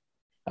believe,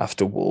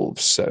 after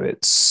Wolves. So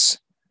it's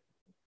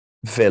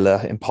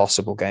Villa,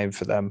 impossible game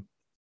for them.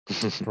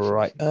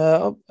 Right.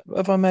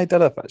 Have I made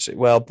that up, actually?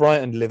 Well,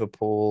 Brighton,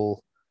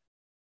 Liverpool,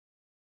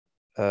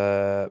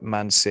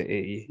 Man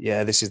City.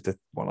 Yeah, this is the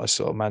one I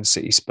saw, Man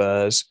City,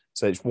 Spurs.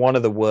 So it's one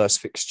of the worst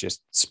fixture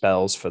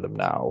spells for them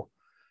now.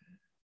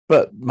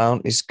 But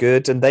Mount is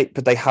good,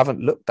 but they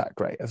haven't looked that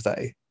great, have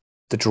they?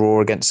 The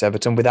draw against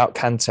Everton without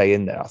Kante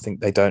in there, I think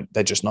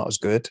they're just not as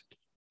good.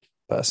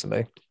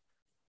 personally.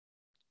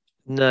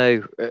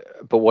 No,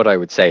 but what I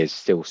would say is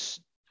still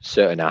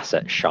certain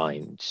assets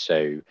shined.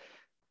 So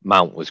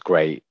Mount was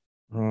great.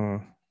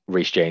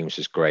 Reece James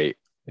was great.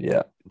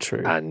 Yeah,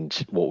 true. And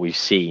what we've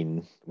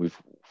seen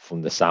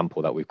from the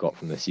sample that we've got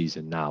from the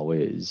season now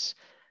is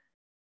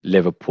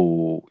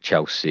Liverpool,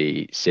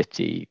 Chelsea,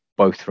 City,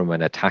 both from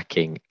an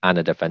attacking and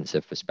a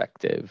defensive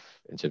perspective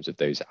in terms of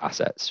those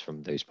assets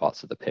from those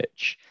parts of the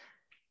pitch.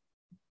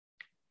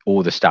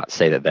 All the stats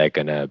say that they're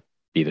going to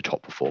be the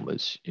top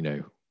performers,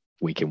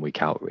 week in,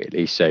 week out,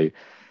 really. So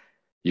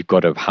you've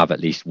got to have at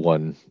least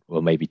one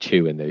or maybe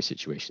two in those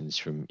situations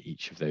from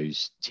each of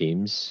those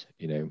teams.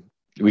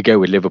 We go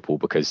with Liverpool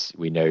because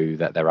we know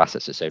that their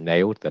assets are so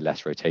nailed, they're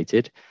less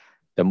rotated.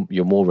 Then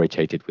you're more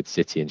rotated with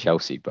City and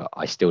Chelsea, but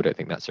I still don't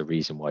think that's a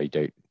reason why you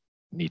don't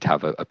need to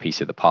have a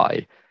piece of the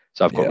pie.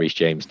 So I've got Reece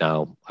James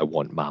now. I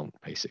want Mount,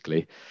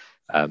 basically.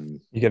 You're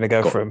going to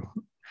go for him?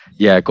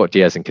 Yeah, I've got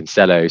Diaz and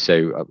Cancelo.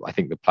 So I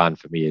think the plan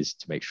for me is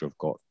to make sure I've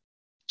got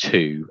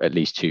at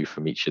least two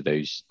from each of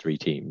those three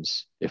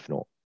teams, if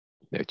not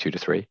 2 to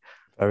 3.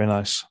 Very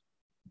nice.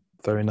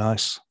 Very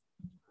nice.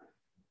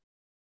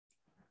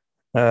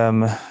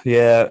 The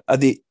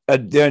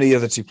only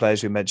other two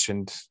players we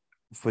mentioned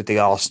with the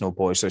Arsenal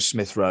boys, so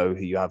Smith Rowe,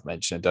 who you have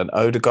mentioned, and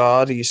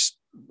Odegaard.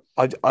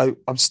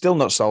 I'm still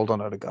not sold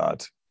on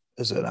Odegaard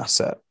as an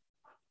asset.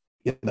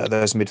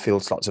 Those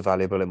midfield slots are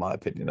valuable in my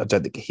opinion. I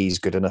don't think he's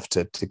good enough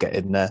to get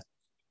in there.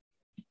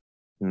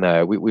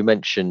 No, we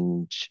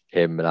mentioned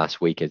him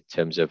last week in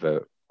terms of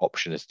an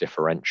option as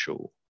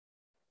differential.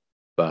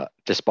 But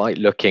despite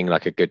looking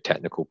like a good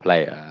technical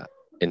player,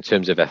 in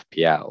terms of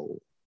FPL,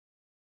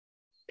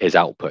 his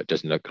output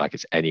doesn't look like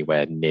it's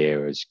anywhere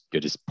near as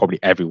good as probably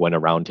everyone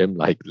around him,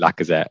 like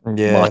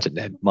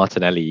Lacazette,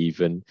 Martinelli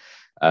even,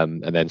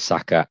 and then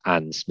Saka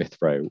and Smith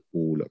Rowe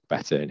all look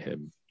better in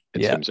him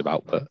in terms of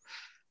output.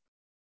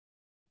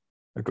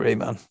 Agree,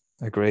 man.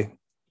 Agree.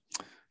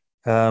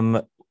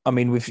 Those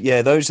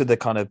are the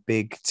kind of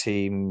big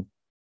team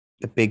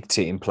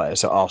players.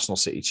 So Arsenal,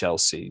 City,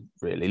 Chelsea,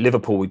 really.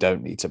 Liverpool, we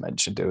don't need to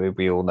mention, do we?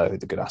 We all know who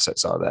the good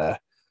assets are there.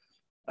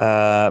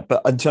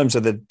 But in terms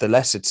of the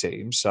lesser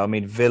teams, so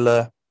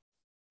Villa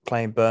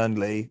playing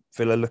Burnley,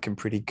 Villa looking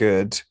pretty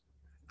good.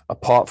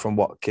 Apart from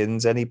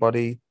Watkins,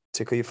 anybody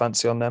tickle your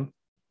fancy on them?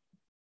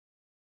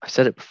 I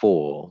said it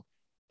before,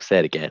 I'll say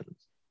it again.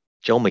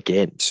 John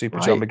McGinn.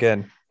 John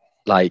McGinn.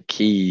 Like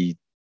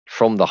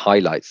from the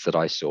highlights that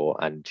I saw,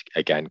 and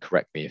again,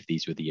 correct me if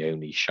these were the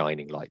only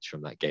shining lights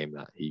from that game,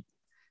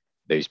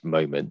 those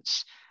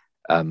moments,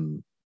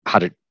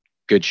 had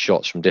good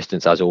shots from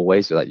distance as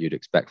always, that you'd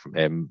expect from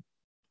him,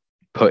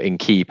 putting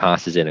key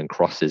passes in and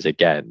crosses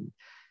again.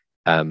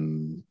 I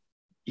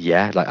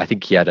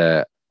think he had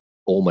a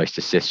almost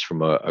assist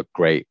from a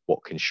great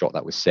Watkins shot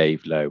that was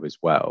saved low as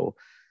well.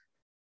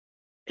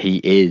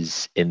 He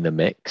is in the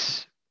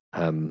mix.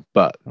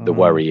 But the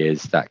worry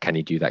is that can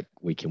he do that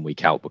week in,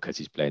 week out because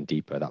he's playing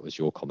deeper? That was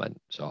your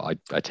comment. So I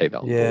take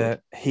that on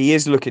board. He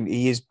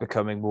is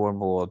becoming more and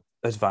more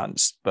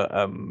advanced. But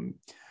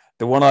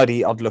the one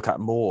I'd look at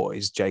more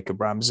is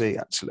Jacob Ramsey,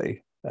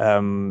 actually.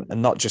 And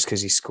not just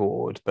because he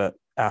scored, but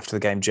after the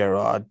game,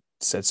 Gerrard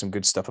said some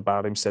good stuff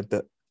about him, said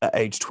that at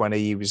age 20,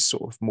 he was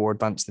sort of more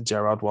advanced than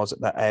Gerrard was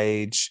at that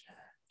age.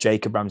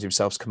 Jacob Ramsey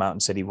himself's come out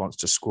and said he wants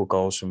to score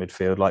goals from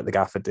midfield like the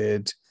gaffer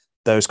did.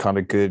 Those kind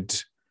of good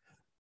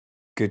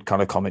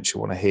kind of comments you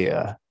want to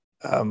hear,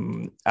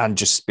 and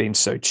just being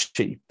so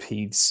cheap,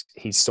 he's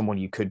someone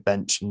you could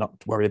bench and not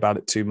worry about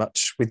it too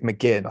much. With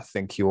McGinn, I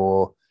think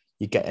you're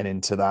getting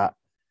into that.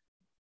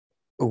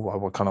 Oh,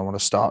 I kind of want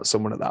to start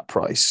someone at that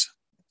price.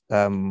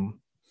 But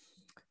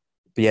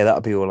yeah,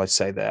 that'll be all I'd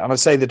say there. And I'd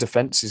say the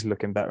defense is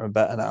looking better and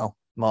better now.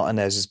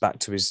 Martinez is back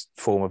to his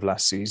form of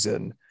last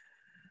season,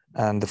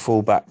 and the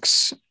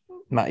fullbacks,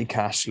 Matty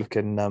Cash,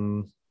 looking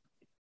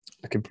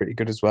pretty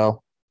good as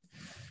well.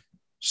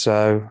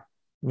 So.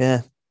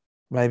 Yeah,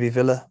 maybe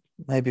Villa.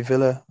 I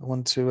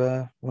want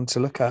to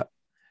look at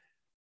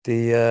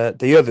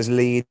the others.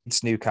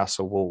 Leeds,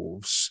 Newcastle,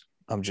 Wolves.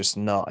 I'm just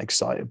not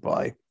excited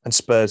by, and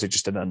Spurs are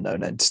just an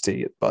unknown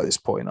entity by this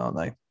point, aren't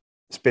they?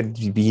 It's been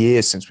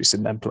years since we've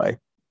seen them play.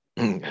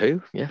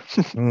 Who? Yeah,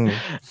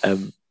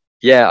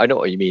 yeah, I know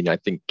what you mean. I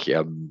think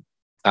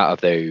out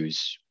of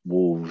those,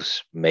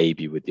 Wolves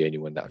maybe were the only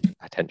one that would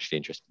potentially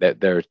interested.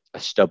 They're a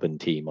stubborn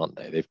team, aren't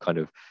they? They've kind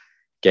of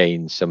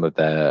gained some of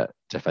their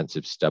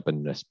defensive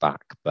stubbornness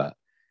back, but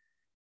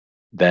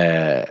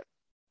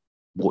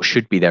what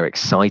should be their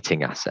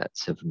exciting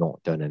assets have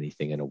not done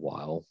anything in a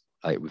while.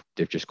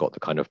 They've just got the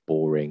kind of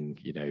boring,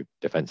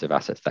 defensive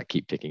assets that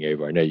keep ticking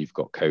over. I know you've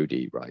got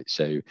Cody, right?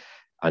 So,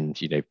 and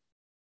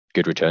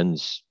good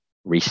returns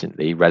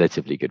recently,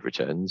 relatively good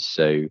returns.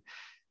 So,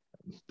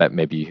 that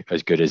maybe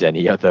as good as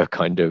any other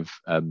kind of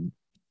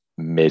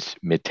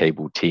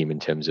mid-table team in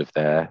terms of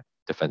their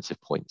defensive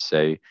points.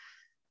 So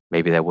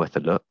maybe they're worth a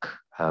look.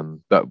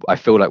 But I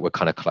feel like we're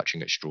kind of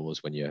clutching at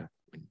straws when you're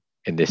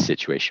in this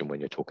situation, when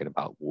you're talking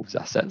about Wolves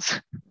assets.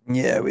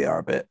 Yeah, we are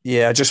a bit.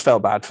 Yeah, I just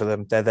felt bad for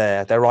them. They're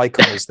there. Their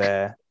icon is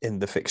there in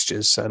the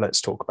fixtures. So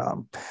let's talk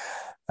about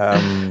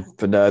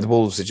But no, the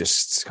Wolves are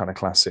just kind of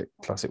classic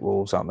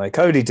Wolves, aren't they?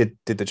 Cody did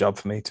the job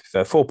for me. To be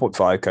fair,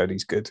 4.5.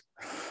 Cody's good.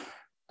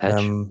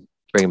 Bring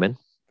him in.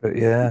 But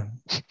yeah,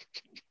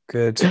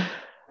 good.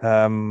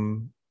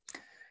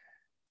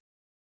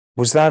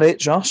 Was that it,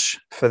 Josh,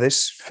 for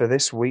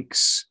this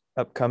week's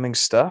upcoming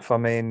stuff? I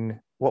mean,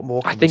 what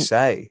more can we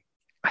say?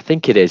 I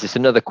think it is. It's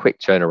another quick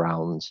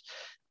turnaround.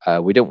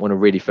 We don't want to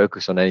really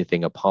focus on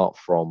anything apart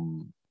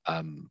from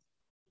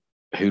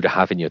who to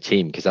have in your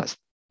team, because that's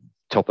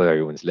top of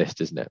everyone's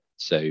list, isn't it?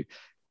 So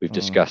we've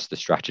discussed the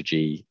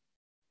strategy.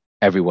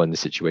 Everyone, the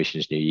situation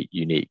is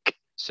unique.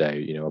 So,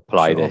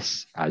 apply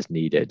this as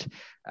needed.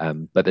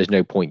 But there's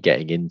no point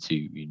getting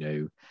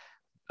into,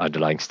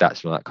 underlying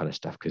stats and all that kind of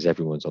stuff, because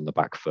everyone's on the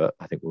back foot.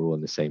 I think we're all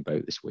in the same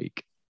boat this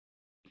week.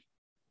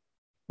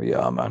 We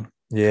are, man.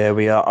 Yeah,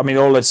 we are. I mean,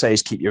 all I'd say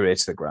is keep your ear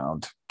to the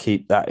ground.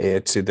 Keep that ear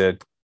to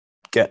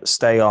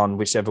stay on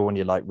whichever one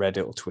you like,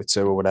 Reddit or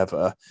Twitter or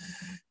whatever,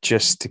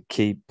 just to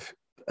keep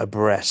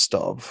abreast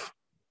of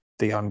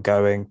the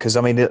ongoing. Because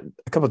I mean, a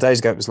couple of days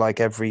ago, it was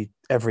like every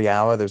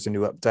hour there was a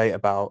new update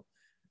about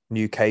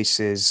new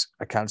cases,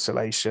 a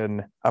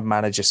cancellation, a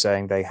manager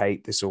saying they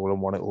hate this all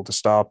and want it all to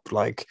stop.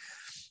 Like,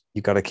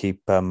 you got to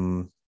keep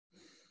your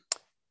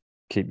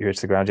ear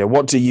to the ground. Yeah.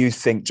 What do you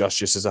think, Josh,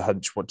 just as a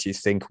hunch, what do you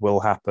think will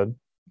happen?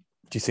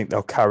 Do you think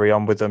they'll carry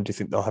on with them? Do you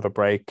think they'll have a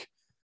break?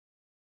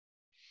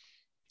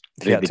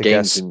 The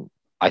games,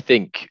 I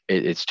think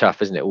it's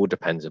tough, isn't it? It all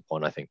depends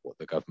upon, I think, what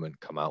the government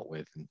come out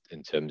with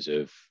in terms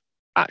of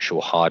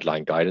actual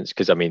hardline guidance.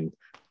 Because, I mean,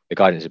 the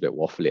guidance is a bit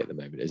waffly at the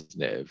moment,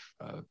 isn't it?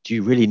 Do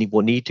you really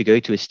need to go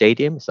to a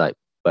stadium? It's like,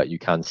 but you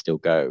can still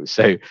go.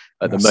 So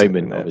at the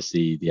moment,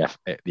 obviously, the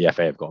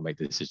FA have got to make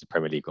the decision, the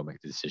Premier League got to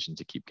make the decision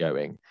to keep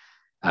going.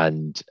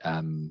 And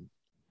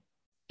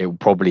it will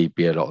probably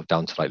be a lot of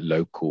down to like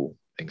local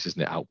things,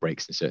 isn't it?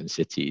 Outbreaks in certain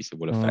cities that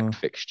will affect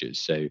fixtures.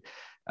 So,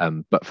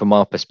 but from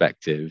our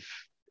perspective,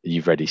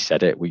 you've already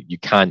said it, you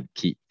can't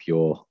keep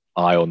your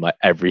eye on like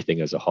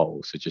everything as a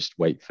whole. So just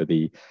wait for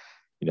the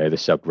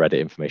subreddit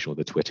information or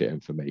the Twitter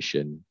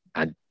information,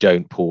 and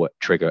don't pull a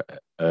trigger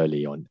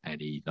early on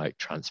any like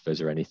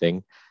transfers or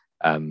anything.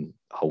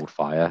 Hold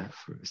fire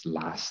for as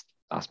last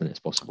minute as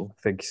possible.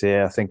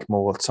 I think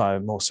more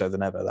so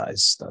than ever.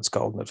 That's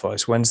golden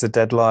advice. When's the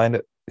deadline?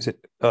 Is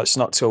it? It's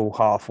not till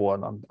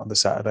 1:30 on the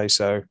Saturday.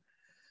 So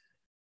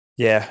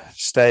yeah,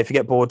 stay. If you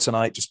get bored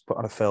tonight, just put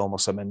on a film or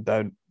something.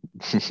 Don't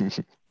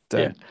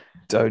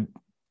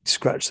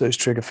scratch those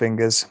trigger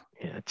fingers.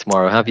 Yeah,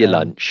 tomorrow have your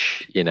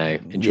lunch,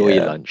 enjoy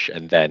your lunch,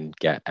 and then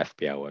get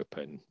FPL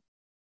open.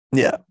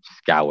 Yeah.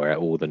 Scour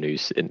all the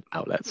news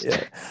outlets.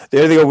 Yeah.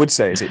 The only thing I would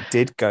say is it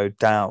did go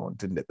down,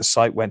 didn't it? The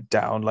site went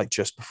down like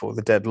just before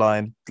the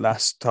deadline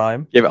last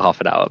time. Give it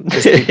half an hour.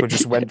 Because people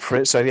just went for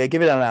it. So yeah,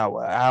 give it an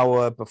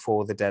hour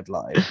before the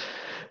deadline.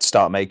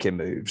 Start making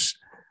moves.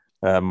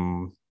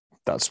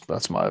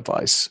 That's my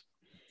advice.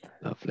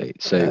 Lovely.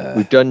 So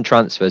we've done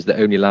transfers. The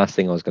only last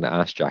thing I was going to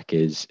ask, Jack,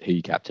 is who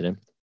you captaining?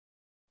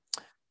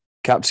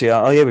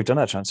 Oh yeah, we've done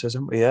our transfers,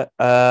 haven't we?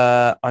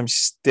 Yeah. I'm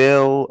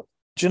still.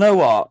 Do you know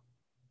what?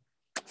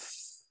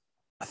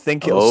 I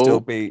think it'll still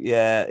be.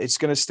 Yeah, it's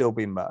going to still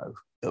be Mo.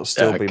 It'll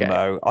still be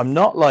Mo. I'm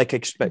not like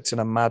expecting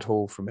a mad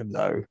haul from him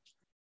though,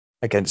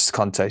 against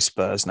Conte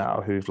Spurs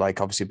now, who've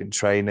like obviously been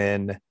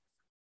training. A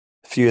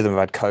few of them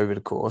have had COVID,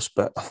 of course,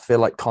 but I feel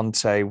like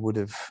Conte would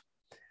have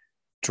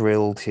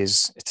drilled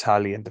his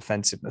Italian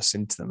defensiveness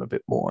into them a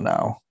bit more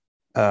now.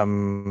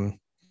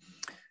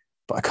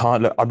 But I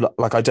can't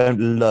look. I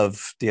don't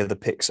love the other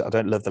picks. I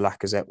don't love the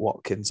Lacazette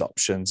Watkins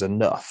options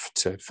enough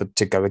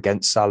to go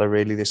against Salah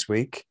really this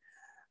week.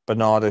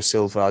 Bernardo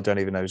Silva, I don't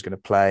even know who's going to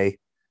play.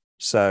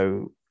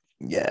 So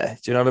yeah,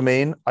 do you know what I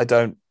mean? I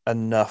don't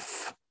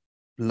enough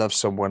love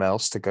someone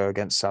else to go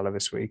against Salah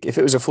this week. If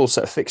it was a full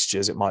set of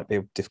fixtures, it might be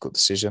a difficult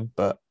decision.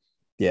 But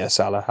yeah,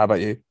 Salah. How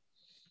about you?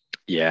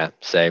 Yeah,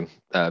 same.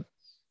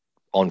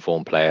 On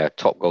form player,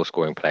 top goal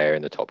scoring player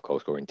in the top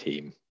goal scoring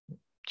team.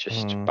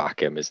 Just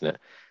back him, isn't it?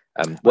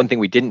 One thing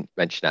we didn't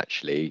mention,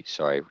 actually,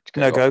 sorry.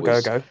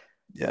 Go.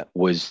 Yeah.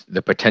 Was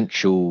the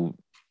potential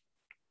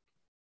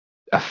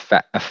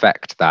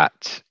effect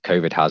that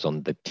COVID has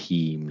on the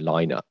team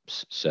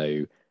lineups.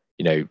 So,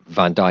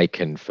 Van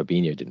Dijk and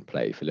Fabinho didn't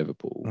play for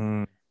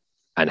Liverpool,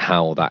 and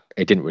how that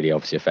it didn't really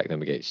obviously affect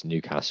them against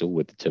Newcastle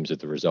in terms of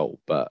the result.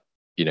 But,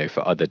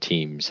 for other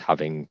teams,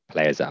 having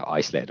players that are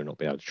isolated or not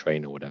being able to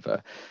train or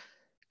whatever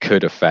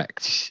could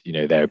affect,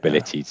 their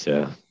ability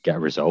to get a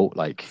result.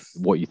 Like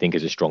what you think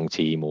is a strong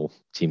team or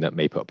team that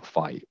may put up a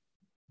fight,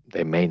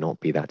 they may not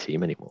be that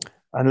team anymore.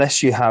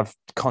 Unless you have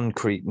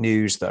concrete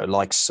news, though,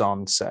 like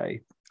Son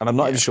say, and I'm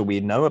not even sure we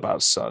know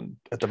about Son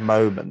at the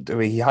moment.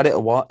 He had it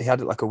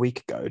like a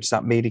week ago. Does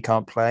that mean he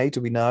can't play?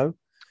 Do we know?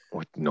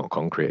 Or not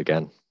concrete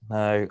again?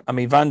 No. I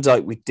mean, Van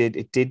Dijk,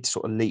 it did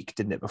sort of leak,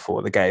 didn't it,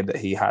 before the game that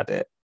he had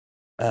it.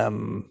 But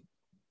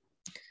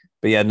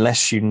yeah,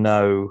 unless you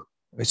know,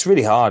 it's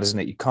really hard, isn't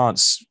it? You can't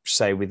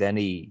say with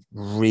any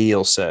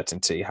real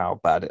certainty how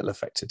bad it'll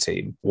affect a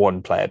team,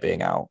 one player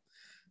being out.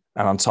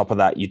 And on top of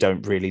that, you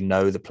don't really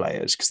know the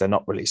players because they're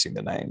not releasing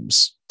the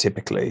names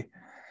typically.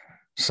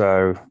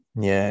 So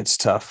yeah, it's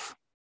tough.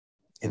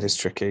 It is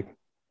tricky,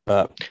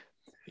 but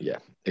yeah,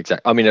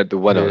 exactly. I mean, the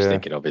one I was Yeah.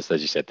 thinking of is,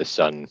 as you said, the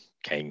Son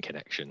Kane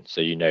connection.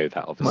 So you know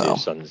that obviously Well.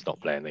 if Son's not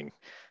playing, then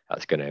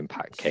that's going to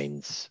impact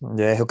Kane's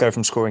Yeah, he'll go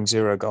from scoring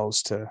 0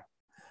 goals to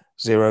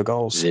 0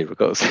 goals. 0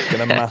 goals.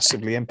 Going to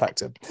massively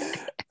impact him.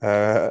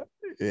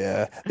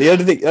 Yeah. The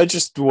other thing,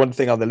 just one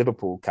thing on the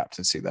Liverpool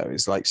captaincy though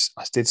is like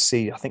I did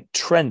see. I think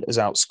Trent has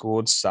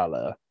outscored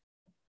Salah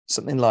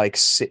something like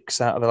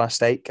 6 out of the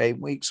last 8 game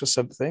weeks or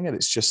something, and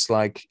it's just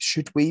like,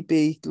 should we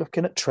be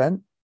looking at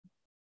Trent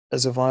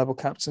as a viable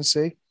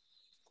captaincy?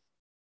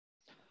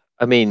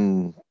 I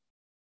mean,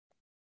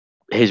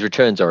 his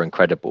returns are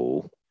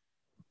incredible,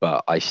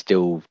 but I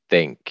still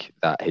think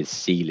that his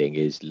ceiling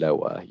is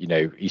lower. You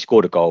know, he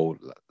scored a goal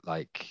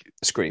like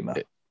Screamer.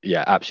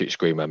 Yeah, absolute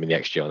screamer. I mean, the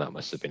XG on that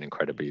must have been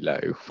incredibly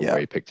low from where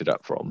he picked it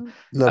up from.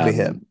 Lovely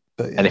hit.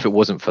 But And if it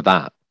wasn't for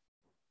that,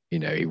 you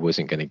know, he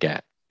wasn't going to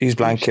get. He was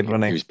blanking,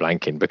 wasn't he? He was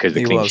blanking because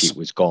the clean sheet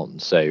was gone.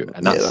 So,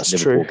 and that's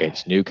Liverpool true.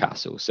 against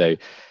Newcastle. So,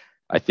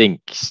 I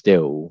think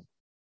still.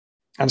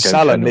 And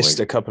Salah missed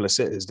a couple of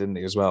sitters, didn't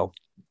he, as well?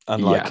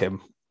 Unlike him.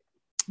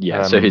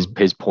 Yeah. So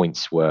his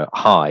points were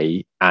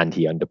high, and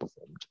he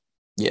underperformed.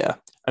 Yeah,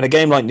 and a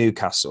game like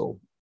Newcastle.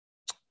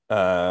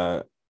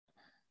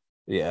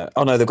 Yeah.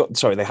 Oh no,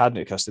 they had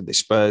Newcastle. They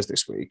Spurs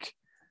this week.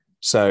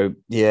 So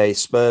yeah,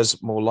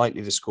 Spurs more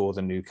likely to score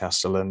than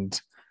Newcastle,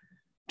 and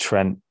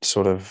Trent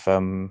sort of.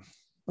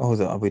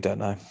 We don't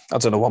know. I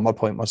don't know what my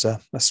point was there.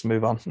 Let's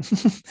move on.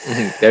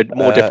 They're a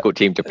more difficult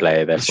team to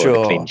play. Therefore,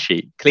 the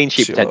clean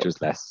sheet potential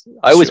is less.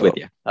 I was with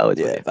you. With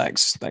you.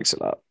 Thanks a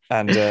lot.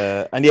 And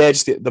yeah,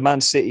 just the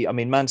Man City. I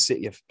mean, Man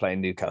City are playing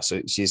Newcastle.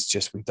 It's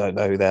just we don't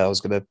know who the hell's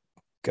gonna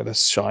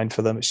shine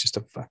for them. It's just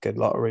a fucking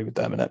lottery with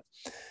them in it.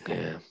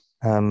 Yeah.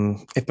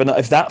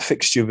 If that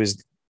fixture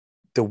was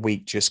the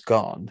week just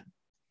gone,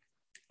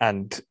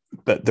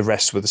 but the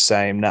rest were the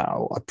same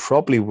now, I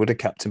probably would have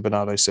captained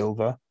Bernardo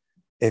Silva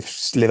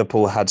if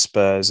Liverpool had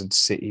Spurs and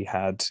City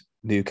had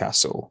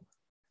Newcastle.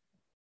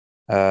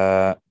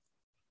 But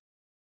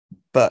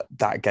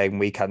that game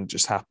week hadn't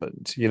just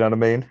happened. You know what I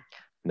mean?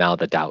 Now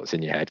the doubt's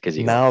in your head because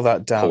now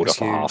that doubt pulled is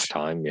off at half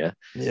time. Yeah.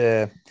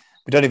 Yeah.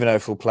 We don't even know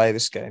if we'll play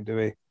this game, do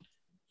we?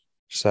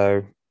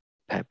 So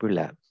Pep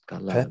Roulette.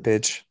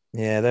 Pepage.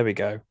 Yeah, there we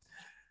go.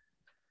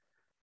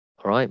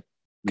 All right.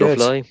 Good.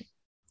 Lovely.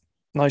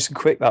 Nice and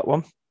quick, that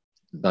one.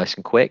 Nice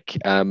and quick.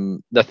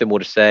 Nothing more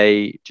to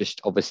say.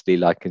 Just obviously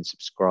like and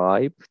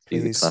subscribe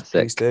to the classic.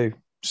 Please do.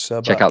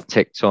 Check out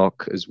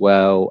TikTok as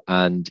well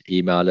and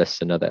email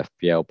us another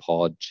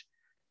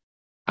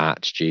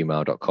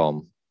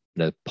FPLpod@gmail.com.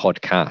 No,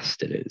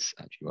 podcast it is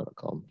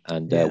 @gmail.com.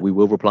 And we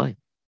will reply.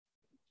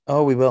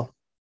 Oh, we will.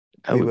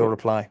 We will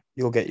reply.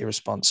 You'll get your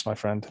response, my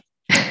friend.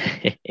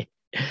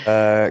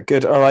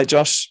 Good. All right,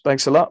 Josh.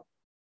 Thanks a lot.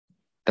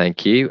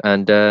 Thank you.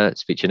 And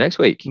speak to you next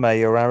week. May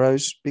your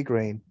arrows be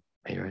green.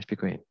 May your arrows be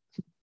green.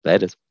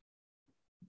 Later.